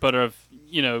solid, but have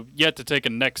yet to take a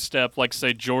next step, like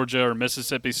say Georgia or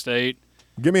Mississippi State.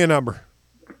 Give me a number.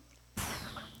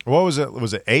 What was it?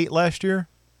 Was it 8 last year?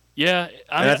 Yeah,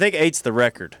 I think 8's the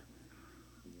record,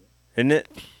 isn't it?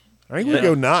 I think we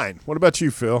go 9. What about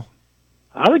you, Phil?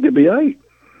 I think it'd be 8.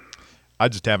 I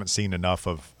just haven't seen enough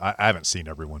of. I haven't seen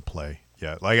everyone play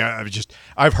yet. Like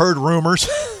I've heard rumors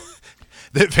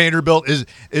that Vanderbilt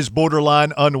is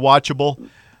borderline unwatchable.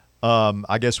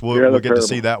 I guess we'll get to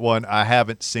see that one. I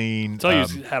haven't seen. I'll tell you,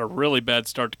 who's had a really bad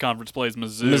start to conference play is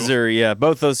Mizzou. Missouri, yeah.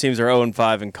 Both those teams are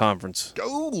 0-5 in conference.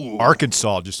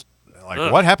 Arkansas just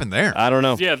what happened there? I don't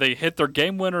know. Yeah, they hit their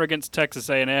game winner against Texas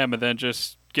A&M and then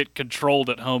just get controlled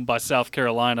at home by South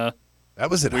Carolina. That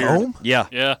was at home? Yeah.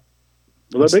 Yeah.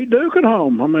 Well, they beat Duke at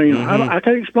home. I mean, I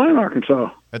can't explain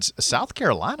Arkansas. It's South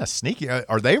Carolina sneaky.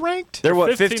 Are they ranked? They're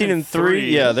what, 15 15 and 3?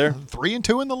 Yeah, they're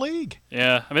 3-2 in the league.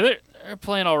 Yeah. I mean, They're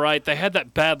playing all right. They had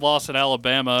that bad loss at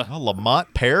Alabama, Oh,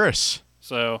 Lamont Paris.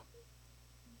 so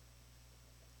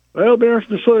Well, it'll be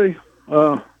interesting to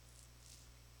see.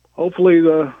 Hopefully,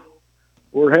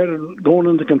 we're headed going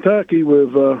into Kentucky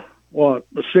with a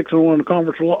 6-1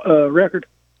 conference record.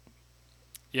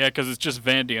 yeah, because it's just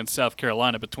Vandy and South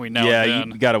Carolina between now Yeah, and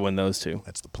then. you got to win those two.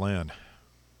 That's the plan.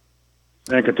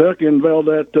 And Kentucky unveiled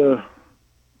that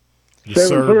Yes,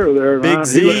 sir. 7-footer there. Big He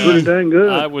Z. looked pretty dang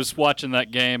good. I was watching that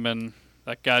game, and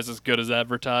that guy's as good as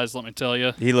advertised, let me tell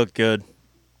you. He looked good.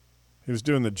 He was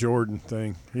doing the Jordan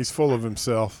thing. He's full of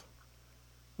himself.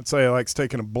 I'd say he likes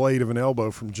taking a blade of an elbow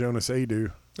from Jonas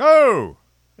Adu. Oh,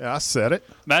 Yeah, I said it.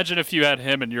 Imagine if you had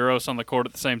him and Euros on the court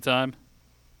at the same time.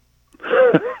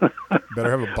 Better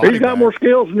have a body He's got bag. more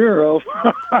skills than Euro.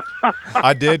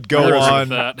 I did go Euros with on.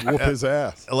 that. Whoop his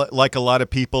ass. Like a lot of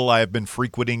people, I have been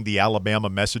frequenting the Alabama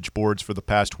message boards for the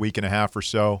past week and a half or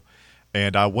so.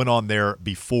 And I went on there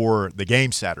before the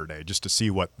game Saturday just to see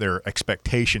what their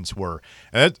expectations were.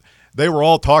 And they were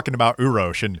all talking about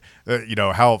Urosh and,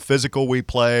 how physical we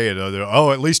play. And,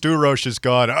 at least Urosh is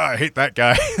gone. Oh, I hate that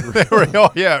guy. They were,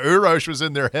 Urosh was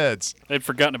in their heads. They'd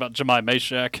forgotten about Jemai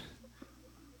Meshack.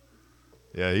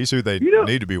 Yeah, he's who they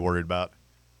need to be worried about.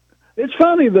 It's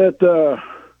funny that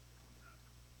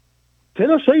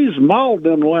Tennessee's mauled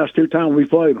them the last 2 times we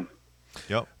played them.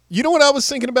 Yep. You know what I was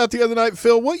thinking about the other night,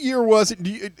 Phil? What year was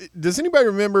it? Does anybody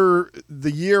remember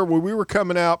the year where we were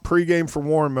coming out pregame for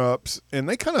warm-ups, and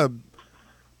they kind of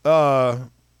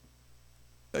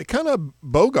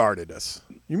bogarted us?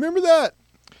 You remember that?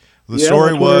 The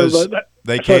story was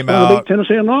they came out.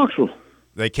 Tennessee and Knoxville.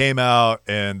 They came out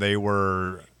and they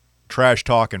were trash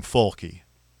talking Folky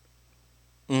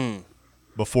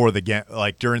before the game,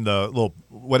 like during the little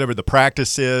whatever the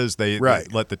practice is. They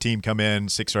let the team come in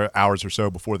 6 hours or so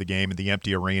before the game in the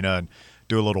empty arena and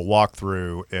do a little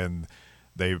walkthrough. And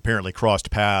they apparently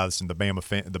crossed paths, and the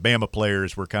Bama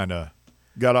players were kind of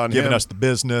Got on giving him. us the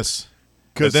business.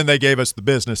 Because then they gave us the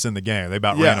business in the game. They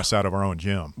about ran us out of our own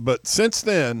gym. But since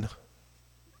then,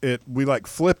 we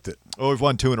flipped it. Oh, we've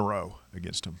won 2 in a row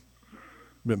against them.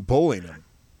 Been bullying them.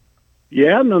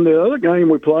 Yeah, and then the other game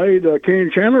we played, Kenny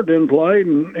Chandler didn't play,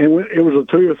 and it was a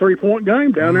 2 or 3 point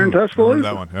game down there in Tuscaloosa.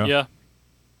 That one, yeah. Yeah.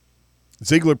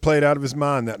 Ziegler played out of his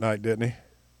mind that night, didn't he?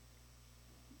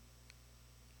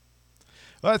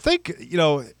 Well, I think,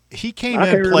 he came I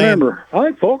in can't playing. remember. I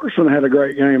think Fulkerson had a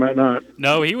great game that night.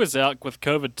 No, he was out with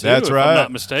COVID too, That's if right. I'm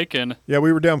not mistaken. Yeah,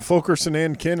 we were down Fulkerson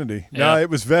and Kennedy. Yeah. No,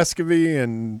 it was Vescovy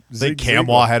and I think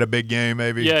Camwa had a big game,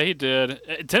 maybe. Yeah, he did.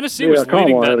 Tennessee Yeah, was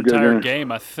leading Conway that had a good entire game.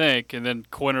 game, I think, and then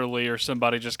Quinterly or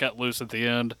somebody just got loose at the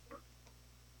end.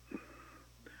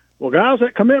 Well, guys,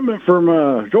 that commitment from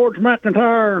George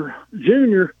McIntyre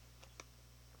Jr.,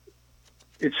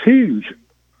 it's huge.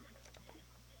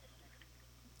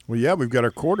 Well, yeah, we've got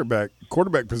our quarterback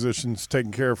positions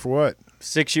taken care of for what?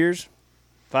 6 years?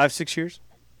 5-6 years?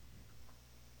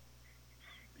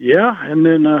 Yeah, and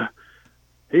then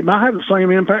he might have the same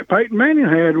impact Peyton Manning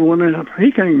had when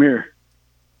he came here.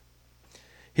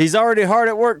 He's already hard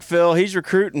at work, Phil. He's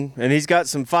recruiting, and he's got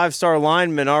some 5-star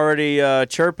linemen already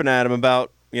chirping at him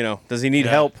about, does he need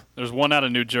help? There's one out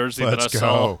of New Jersey Let's that I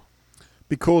saw.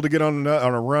 Be cool to get on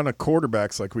a run of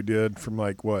quarterbacks like we did from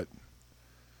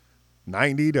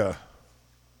 90 to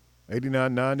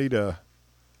 89, 90 to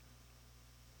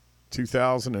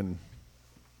 2000 and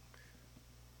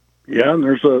Yeah, and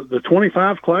there's the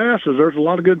 25 class. There's a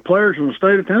lot of good players in the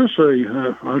state of Tennessee.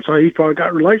 I'd say he's probably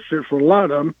got relationships with a lot of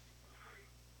them.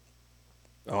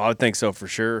 Oh, I would think so for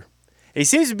sure. He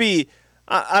seems to be,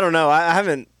 I don't know, I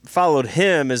haven't followed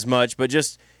him as much, but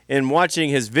just in watching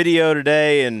his video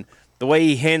today and the way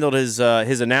he handled his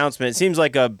announcement, it seems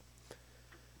like a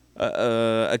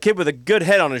kid with a good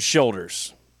head on his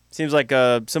shoulders. Seems like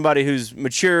somebody who's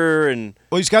mature and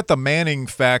Well, he's got the Manning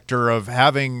factor of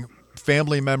having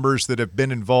family members that have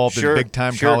been involved in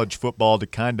big-time college football to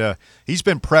kind of – he's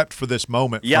been prepped for this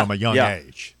moment from a young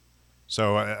age.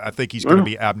 So I think he's going to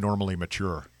be abnormally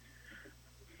mature.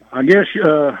 I guess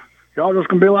y'all just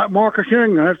going to be like Marcus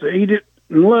Young. I have to eat it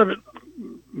and love it.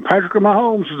 Patrick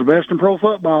Mahomes is the best in pro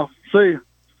football. See you.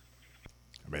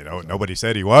 I mean, nobody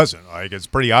said he wasn't. Like, it's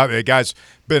pretty obvious. The guy's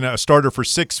been a starter for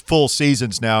 6 full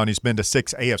seasons now, and he's been to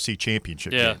 6 AFC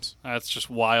championship games. That's just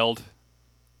wild.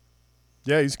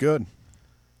 yeah, he's good.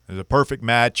 It's a perfect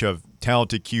match of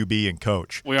talented QB and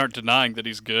coach. We aren't denying that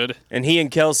he's good. And he and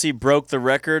Kelsey broke the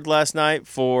record last night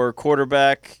for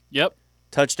quarterback Yep.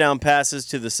 touchdown passes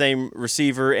to the same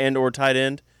receiver and or tight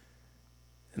end.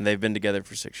 And they've been together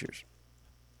for 6 years.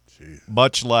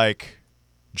 Much like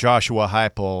Joshua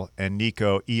Heupel and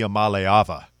Nico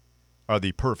Iamaleava are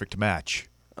the perfect match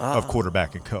of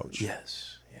quarterback and coach.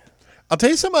 Yes. Yeah. I'll tell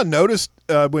you something I noticed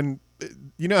when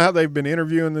you know how they've been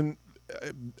interviewing them.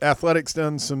 Athletics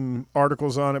done some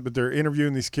articles on it, but they're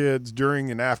interviewing these kids during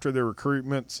and after their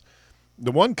recruitments.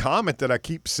 The one comment that I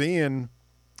keep seeing,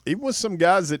 even with some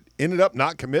guys that ended up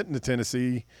not committing to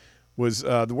Tennessee, was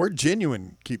the word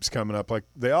genuine keeps coming up. Like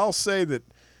they all say that,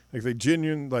 like they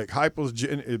genuine, like Heupel's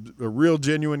a real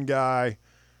genuine guy,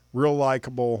 real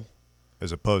likable,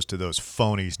 As opposed to those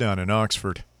phonies down in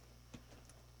Oxford.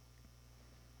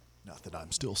 Not that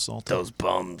I'm still salty. Those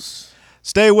bums.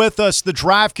 Stay with us. The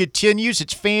drive continues.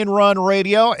 It's Fanrun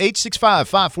Radio,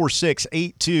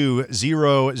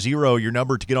 865-546-8200, your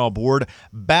number to get on board.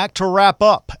 Back to wrap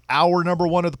up hour number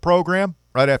 1 of the program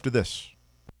right after this.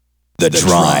 The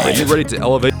drive. Get ready to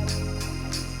elevate.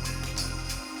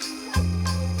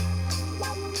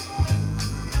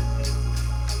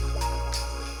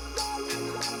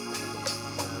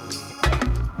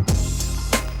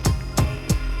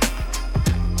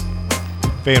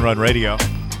 Fanrun Radio.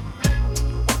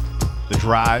 The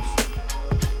drive.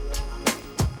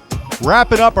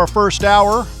 Wrapping up our first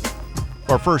hour,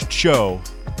 our first show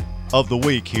of the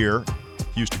week here.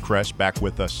 Houston Crest back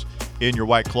with us in your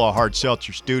White Claw Hard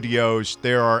Seltzer studios.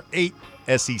 There are 8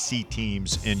 SEC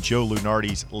teams in Joe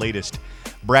Lunardi's latest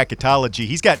bracketology.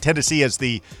 He's got Tennessee as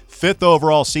the 5th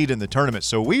overall seed in the tournament.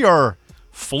 So we are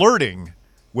flirting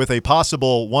with a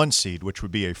possible 1 seed, which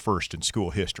would be a first in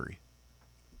school history.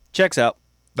 Checks out.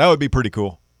 That would be pretty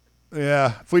cool.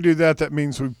 Yeah, if we do that, that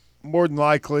means we more than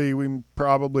likely we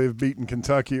probably have beaten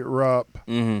Kentucky at Rupp.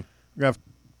 Mm-hmm. We're gonna have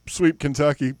to sweep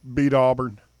Kentucky, beat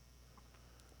Auburn.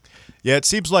 Yeah, it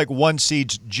seems like 1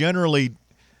 seeds generally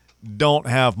don't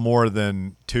have more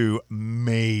than 2,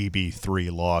 maybe 3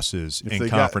 losses in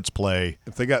conference play.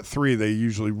 If they got 3, they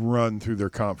usually run through their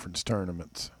conference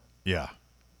tournaments. Yeah,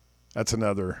 That's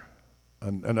another thing. I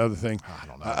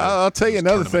don't know. I'll tell you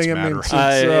another thing. I mean,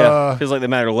 Yeah. Feels like they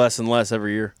matter less and less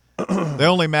every year. They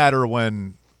only matter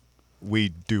when we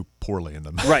do poorly in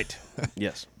them. Right.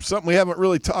 Yes. something we haven't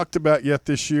really talked about yet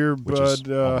this year, Which but is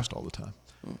almost all the time.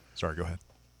 Sorry, go ahead.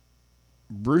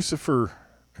 Brucifer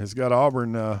has got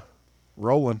Auburn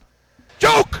rolling.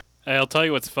 Hey, I'll tell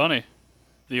you what's funny.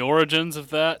 The origins of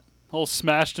that whole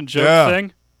smashed and joke Yeah.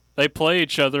 thing, they play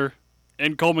each other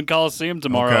in Coleman Coliseum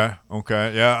tomorrow.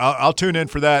 Okay. Yeah, I'll tune in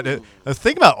for that. The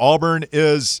thing about Auburn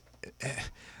is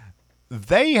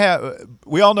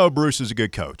we all know Bruce is a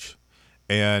good coach,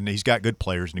 and he's got good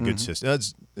players and a good system.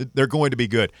 They're going to be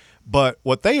good. But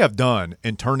what they have done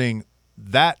in turning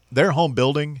their home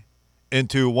building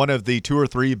into one of the 2 or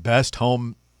 3 best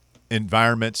home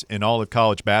environments in all of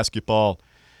college basketball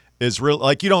is real.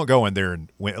 Like, you don't go in there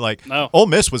and win. Like, No. Ole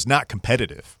Miss was not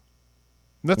competitive.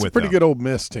 That's a With pretty them. good Ole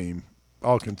Miss team,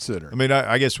 all considered. I mean,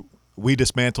 I guess we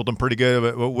dismantled them pretty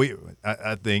good. But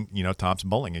I think, Thompson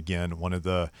Bowling again.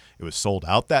 It was sold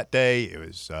out that day. It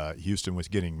was Houston was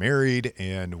getting married,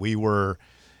 and we were.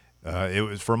 It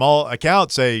was from all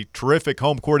accounts a terrific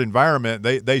home court environment.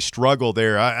 They struggle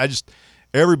there.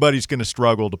 Everybody's going to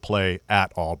struggle to play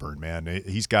at Auburn, man.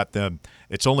 He's got them.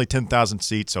 It's only 10,000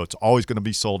 seats, so it's always going to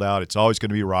be sold out. It's always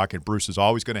going to be rocking. Bruce is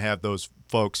always going to have those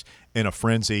folks in a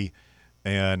frenzy.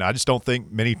 And I just don't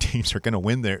think many teams are going to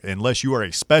win there unless you are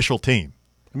a special team.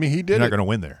 I mean, he did You're not it. going to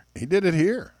win there. He did it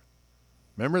here.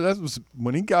 Remember, that was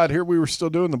when he got here. We were still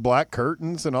doing the black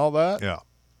curtains and all that. Yeah.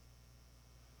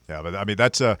 Yeah, but I mean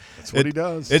that's what he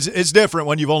does. It's different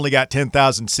when you've only got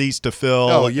 10,000 seats to fill.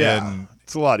 Oh yeah, and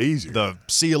it's a lot easier. the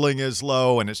ceiling is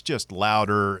low and it's just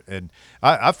louder. And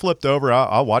I flipped over.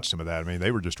 I watched some of that. I mean,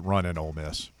 they were just running Ole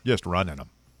Miss, just running them.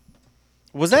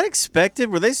 Was that expected?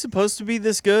 Were they supposed to be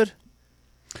this good?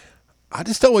 I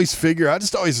just always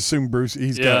assume Bruce.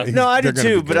 No, I do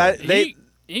too. But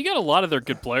He got a lot of their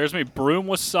good players. I mean, Broom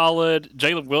was solid.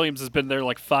 Jalen Williams has been there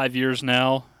like 5 years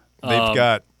now. They've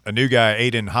got a new guy,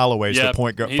 Aiden Holloway's the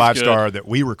point guard, he's 5-star that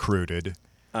we recruited.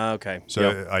 Okay.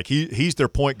 So like he's their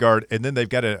point guard, and then they've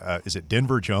got is it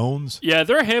Denver Jones? Yeah,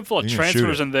 there are a handful of You can shoot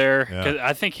transfers it. in there. Yeah. 'Cause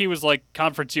I think he was like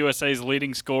Conference USA's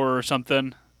leading scorer or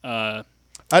something. I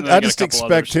then they got a just couple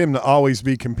expect others. him to always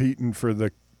be competing for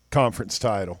the conference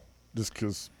title, just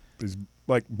because he's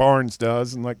like Barnes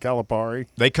does and like Calipari.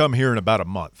 They come here in about a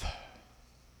month.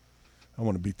 I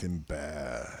want to beat them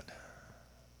bad.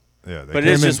 Yeah, But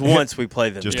it's just once we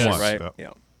play them, Just yes, once, right? yep.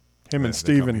 Yeah. Him and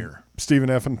they come here. Stephen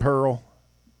F. and Pearl.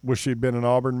 Wish he'd been an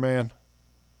Auburn man.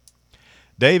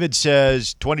 David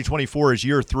says 2024 is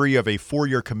year 3 of a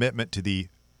 4-year commitment to the,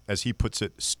 as he puts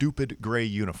it, stupid gray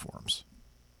uniforms.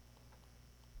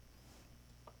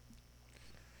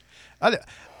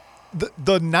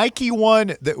 The Nike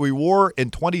one that we wore in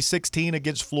 2016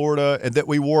 against Florida and that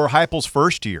we wore Heupel's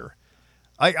first year,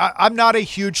 I'm not a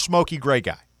huge smoky gray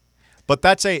guy, but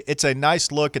it's a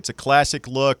nice look. It's a classic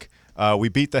look. We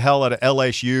beat the hell out of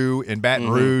LSU in Baton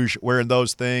Rouge wearing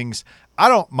those things. I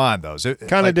don't mind those.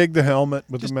 Kind of dig the helmet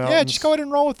with the mountains. Yeah, just go ahead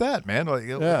and roll with that, man.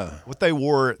 Yeah. What they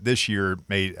wore this year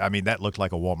that looked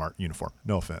like a Walmart uniform.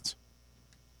 No offense.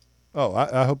 Oh,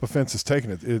 I hope offense is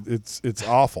taken. It's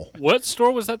awful. What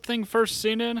store was that thing first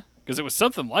seen in? Because it was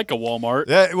something like a Walmart.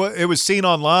 Yeah, it was seen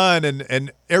online,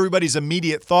 and everybody's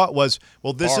immediate thought was,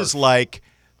 well, this is like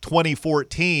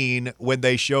 2014 when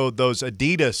they showed those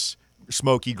Adidas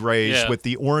smoky grays with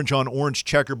the orange on orange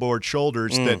checkerboard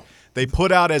shoulders that they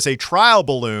put out as a trial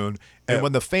balloon. And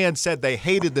when the fans said they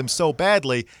hated them so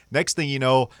badly, next thing you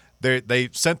know, they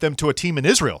sent them to a team in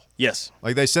Israel. Yes.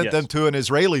 Like they sent them to an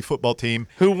Israeli football team.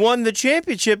 Who won the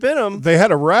championship in them. They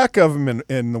had a rack of them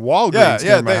in the Walgreens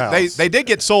near my house. They did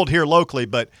get sold here locally,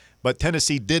 but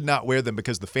Tennessee did not wear them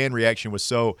because the fan reaction was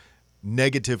so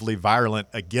negatively virulent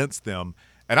against them.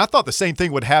 And I thought the same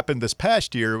thing would happen this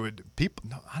past year. I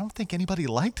don't think anybody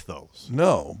liked those.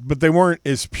 No, but they weren't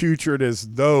as putrid as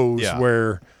those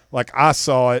where, like, I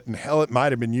saw it, and hell, it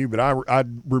might have been you, but I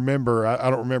remember, I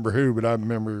don't remember who, but I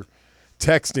remember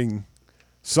texting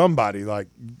somebody, like,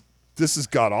 this is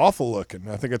god-awful looking.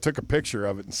 I think I took a picture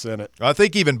of it and sent it. I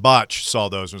think even Botch saw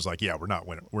those and was like, yeah, we're not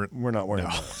winning. We're not wearing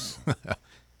those.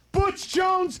 Butch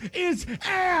Jones is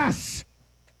ass!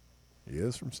 He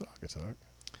is from Saugatuck.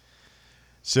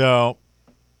 So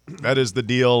that is the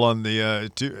deal on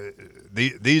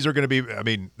these are going to be, I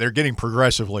mean, they're getting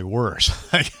progressively worse.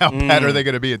 How bad are they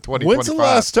going to be in 2025? When's the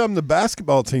last time the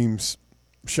basketball team's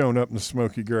shown up in the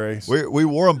smoky grays? We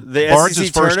wore them The Barnes'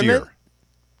 SEC first tournament? year.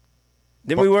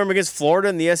 Didn't we wear them against Florida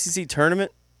in the SEC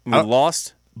tournament? We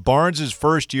lost. Barnes'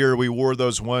 first year, we wore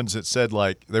those ones that said,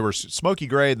 like, they were smoky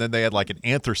gray, and then they had like an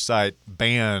anthracite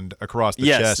band across the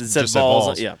chest. It said just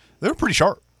balls. Yeah. They were pretty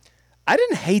sharp. I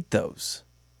didn't hate those.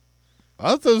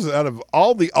 I thought those, out of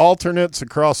all the alternates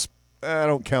across, I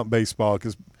don't count baseball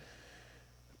because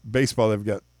baseball, they've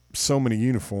got so many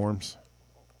uniforms.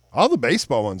 All the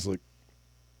baseball ones look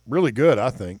really good,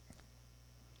 I think.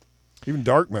 Even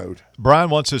dark mode. Brian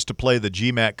wants us to play the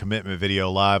GMAC commitment video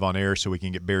live on air so we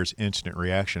can get Bear's instant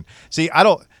reaction. See, I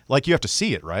don't – you have to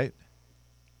see it, right?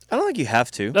 I don't think you have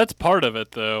to. That's part of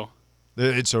it, though.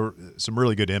 It's some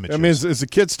really good images. I mean, is the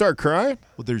kid start crying?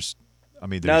 Well, there's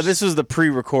no, this was the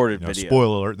pre-recorded video.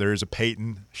 Spoiler alert, there is a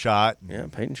Peyton shot. Yeah,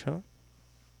 Peyton shot.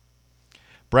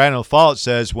 Brandon Follett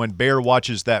says when Bear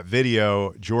watches that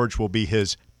video, George will be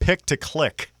his pick to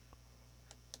click.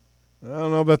 I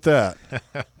don't know about that.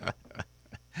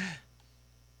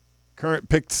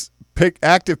 Current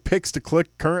active picks to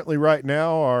click currently right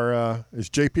now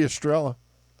is JP Estrella.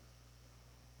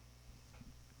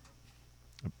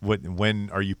 When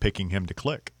are you picking him to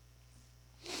click?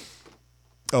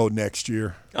 Oh, next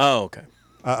year. Oh, okay.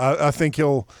 I think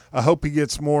I hope he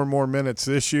gets more and more minutes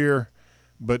this year,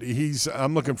 but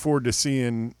I'm looking forward to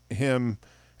seeing him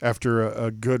after a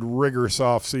good rigorous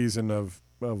off season of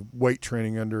weight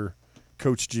training under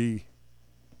Coach G,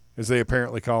 as they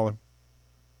apparently call him.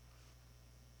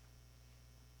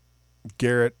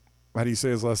 Garrett, how do you say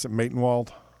his last name?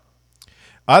 Maitenwald?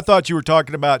 I thought you were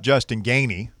talking about Justin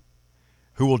Gainey,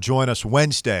 who will join us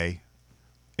Wednesday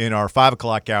in our 5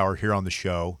 o'clock hour here on the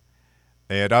show.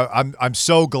 And I'm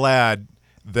so glad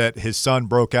that his son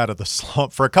broke out of the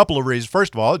slump for a couple of reasons.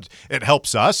 First of all, it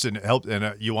helps us, and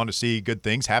you want to see good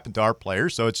things happen to our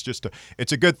players. So it's just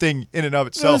it's a good thing in and of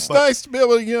itself. It's nice to be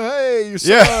able to, hey, your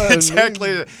son. Yeah,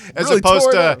 exactly. As really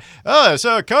opposed to,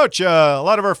 so Coach, a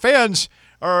lot of our fans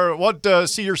want to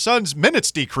see your son's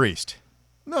minutes decreased.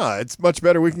 No, it's much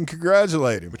better. We can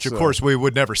congratulate him. Which, of course, we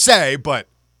would never say, but.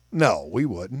 No, we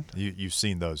wouldn't. You've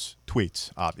seen those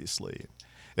tweets, obviously.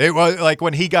 It was like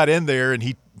when he got in there and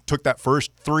he took that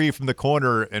first three from the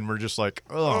corner, and we're just like,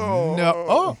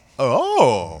 no.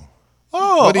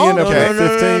 What do you end up okay. with,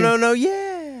 15? No,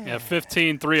 yeah. Yeah,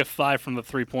 15, 3 of 5 from the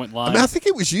three-point line. I mean, I think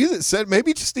it was you that said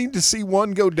maybe you just need to see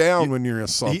one go down when you're in a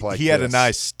slump like this. He had a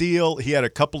nice steal. He had a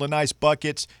couple of nice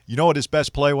buckets. You know what his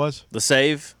best play was? The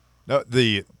save? No,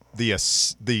 the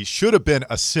should have been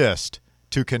assist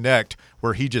to connect,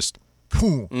 where he just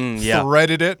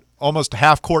threaded it, almost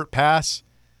half-court pass.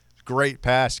 Great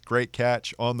pass, great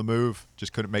catch, on the move.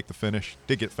 Just couldn't make the finish.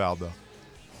 Did get fouled, though.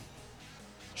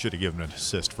 Should have given an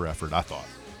assist for effort, I thought.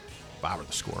 If I were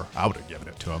the scorer, I would have given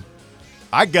it to him.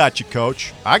 I got you,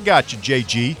 Coach. I got you,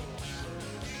 JG.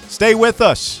 Stay with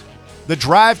us. The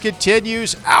drive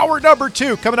continues. Hour number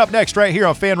 2 coming up next right here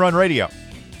on Fanrun Radio.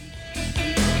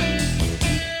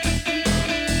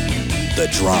 The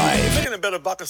Drive. Thinking about a buck of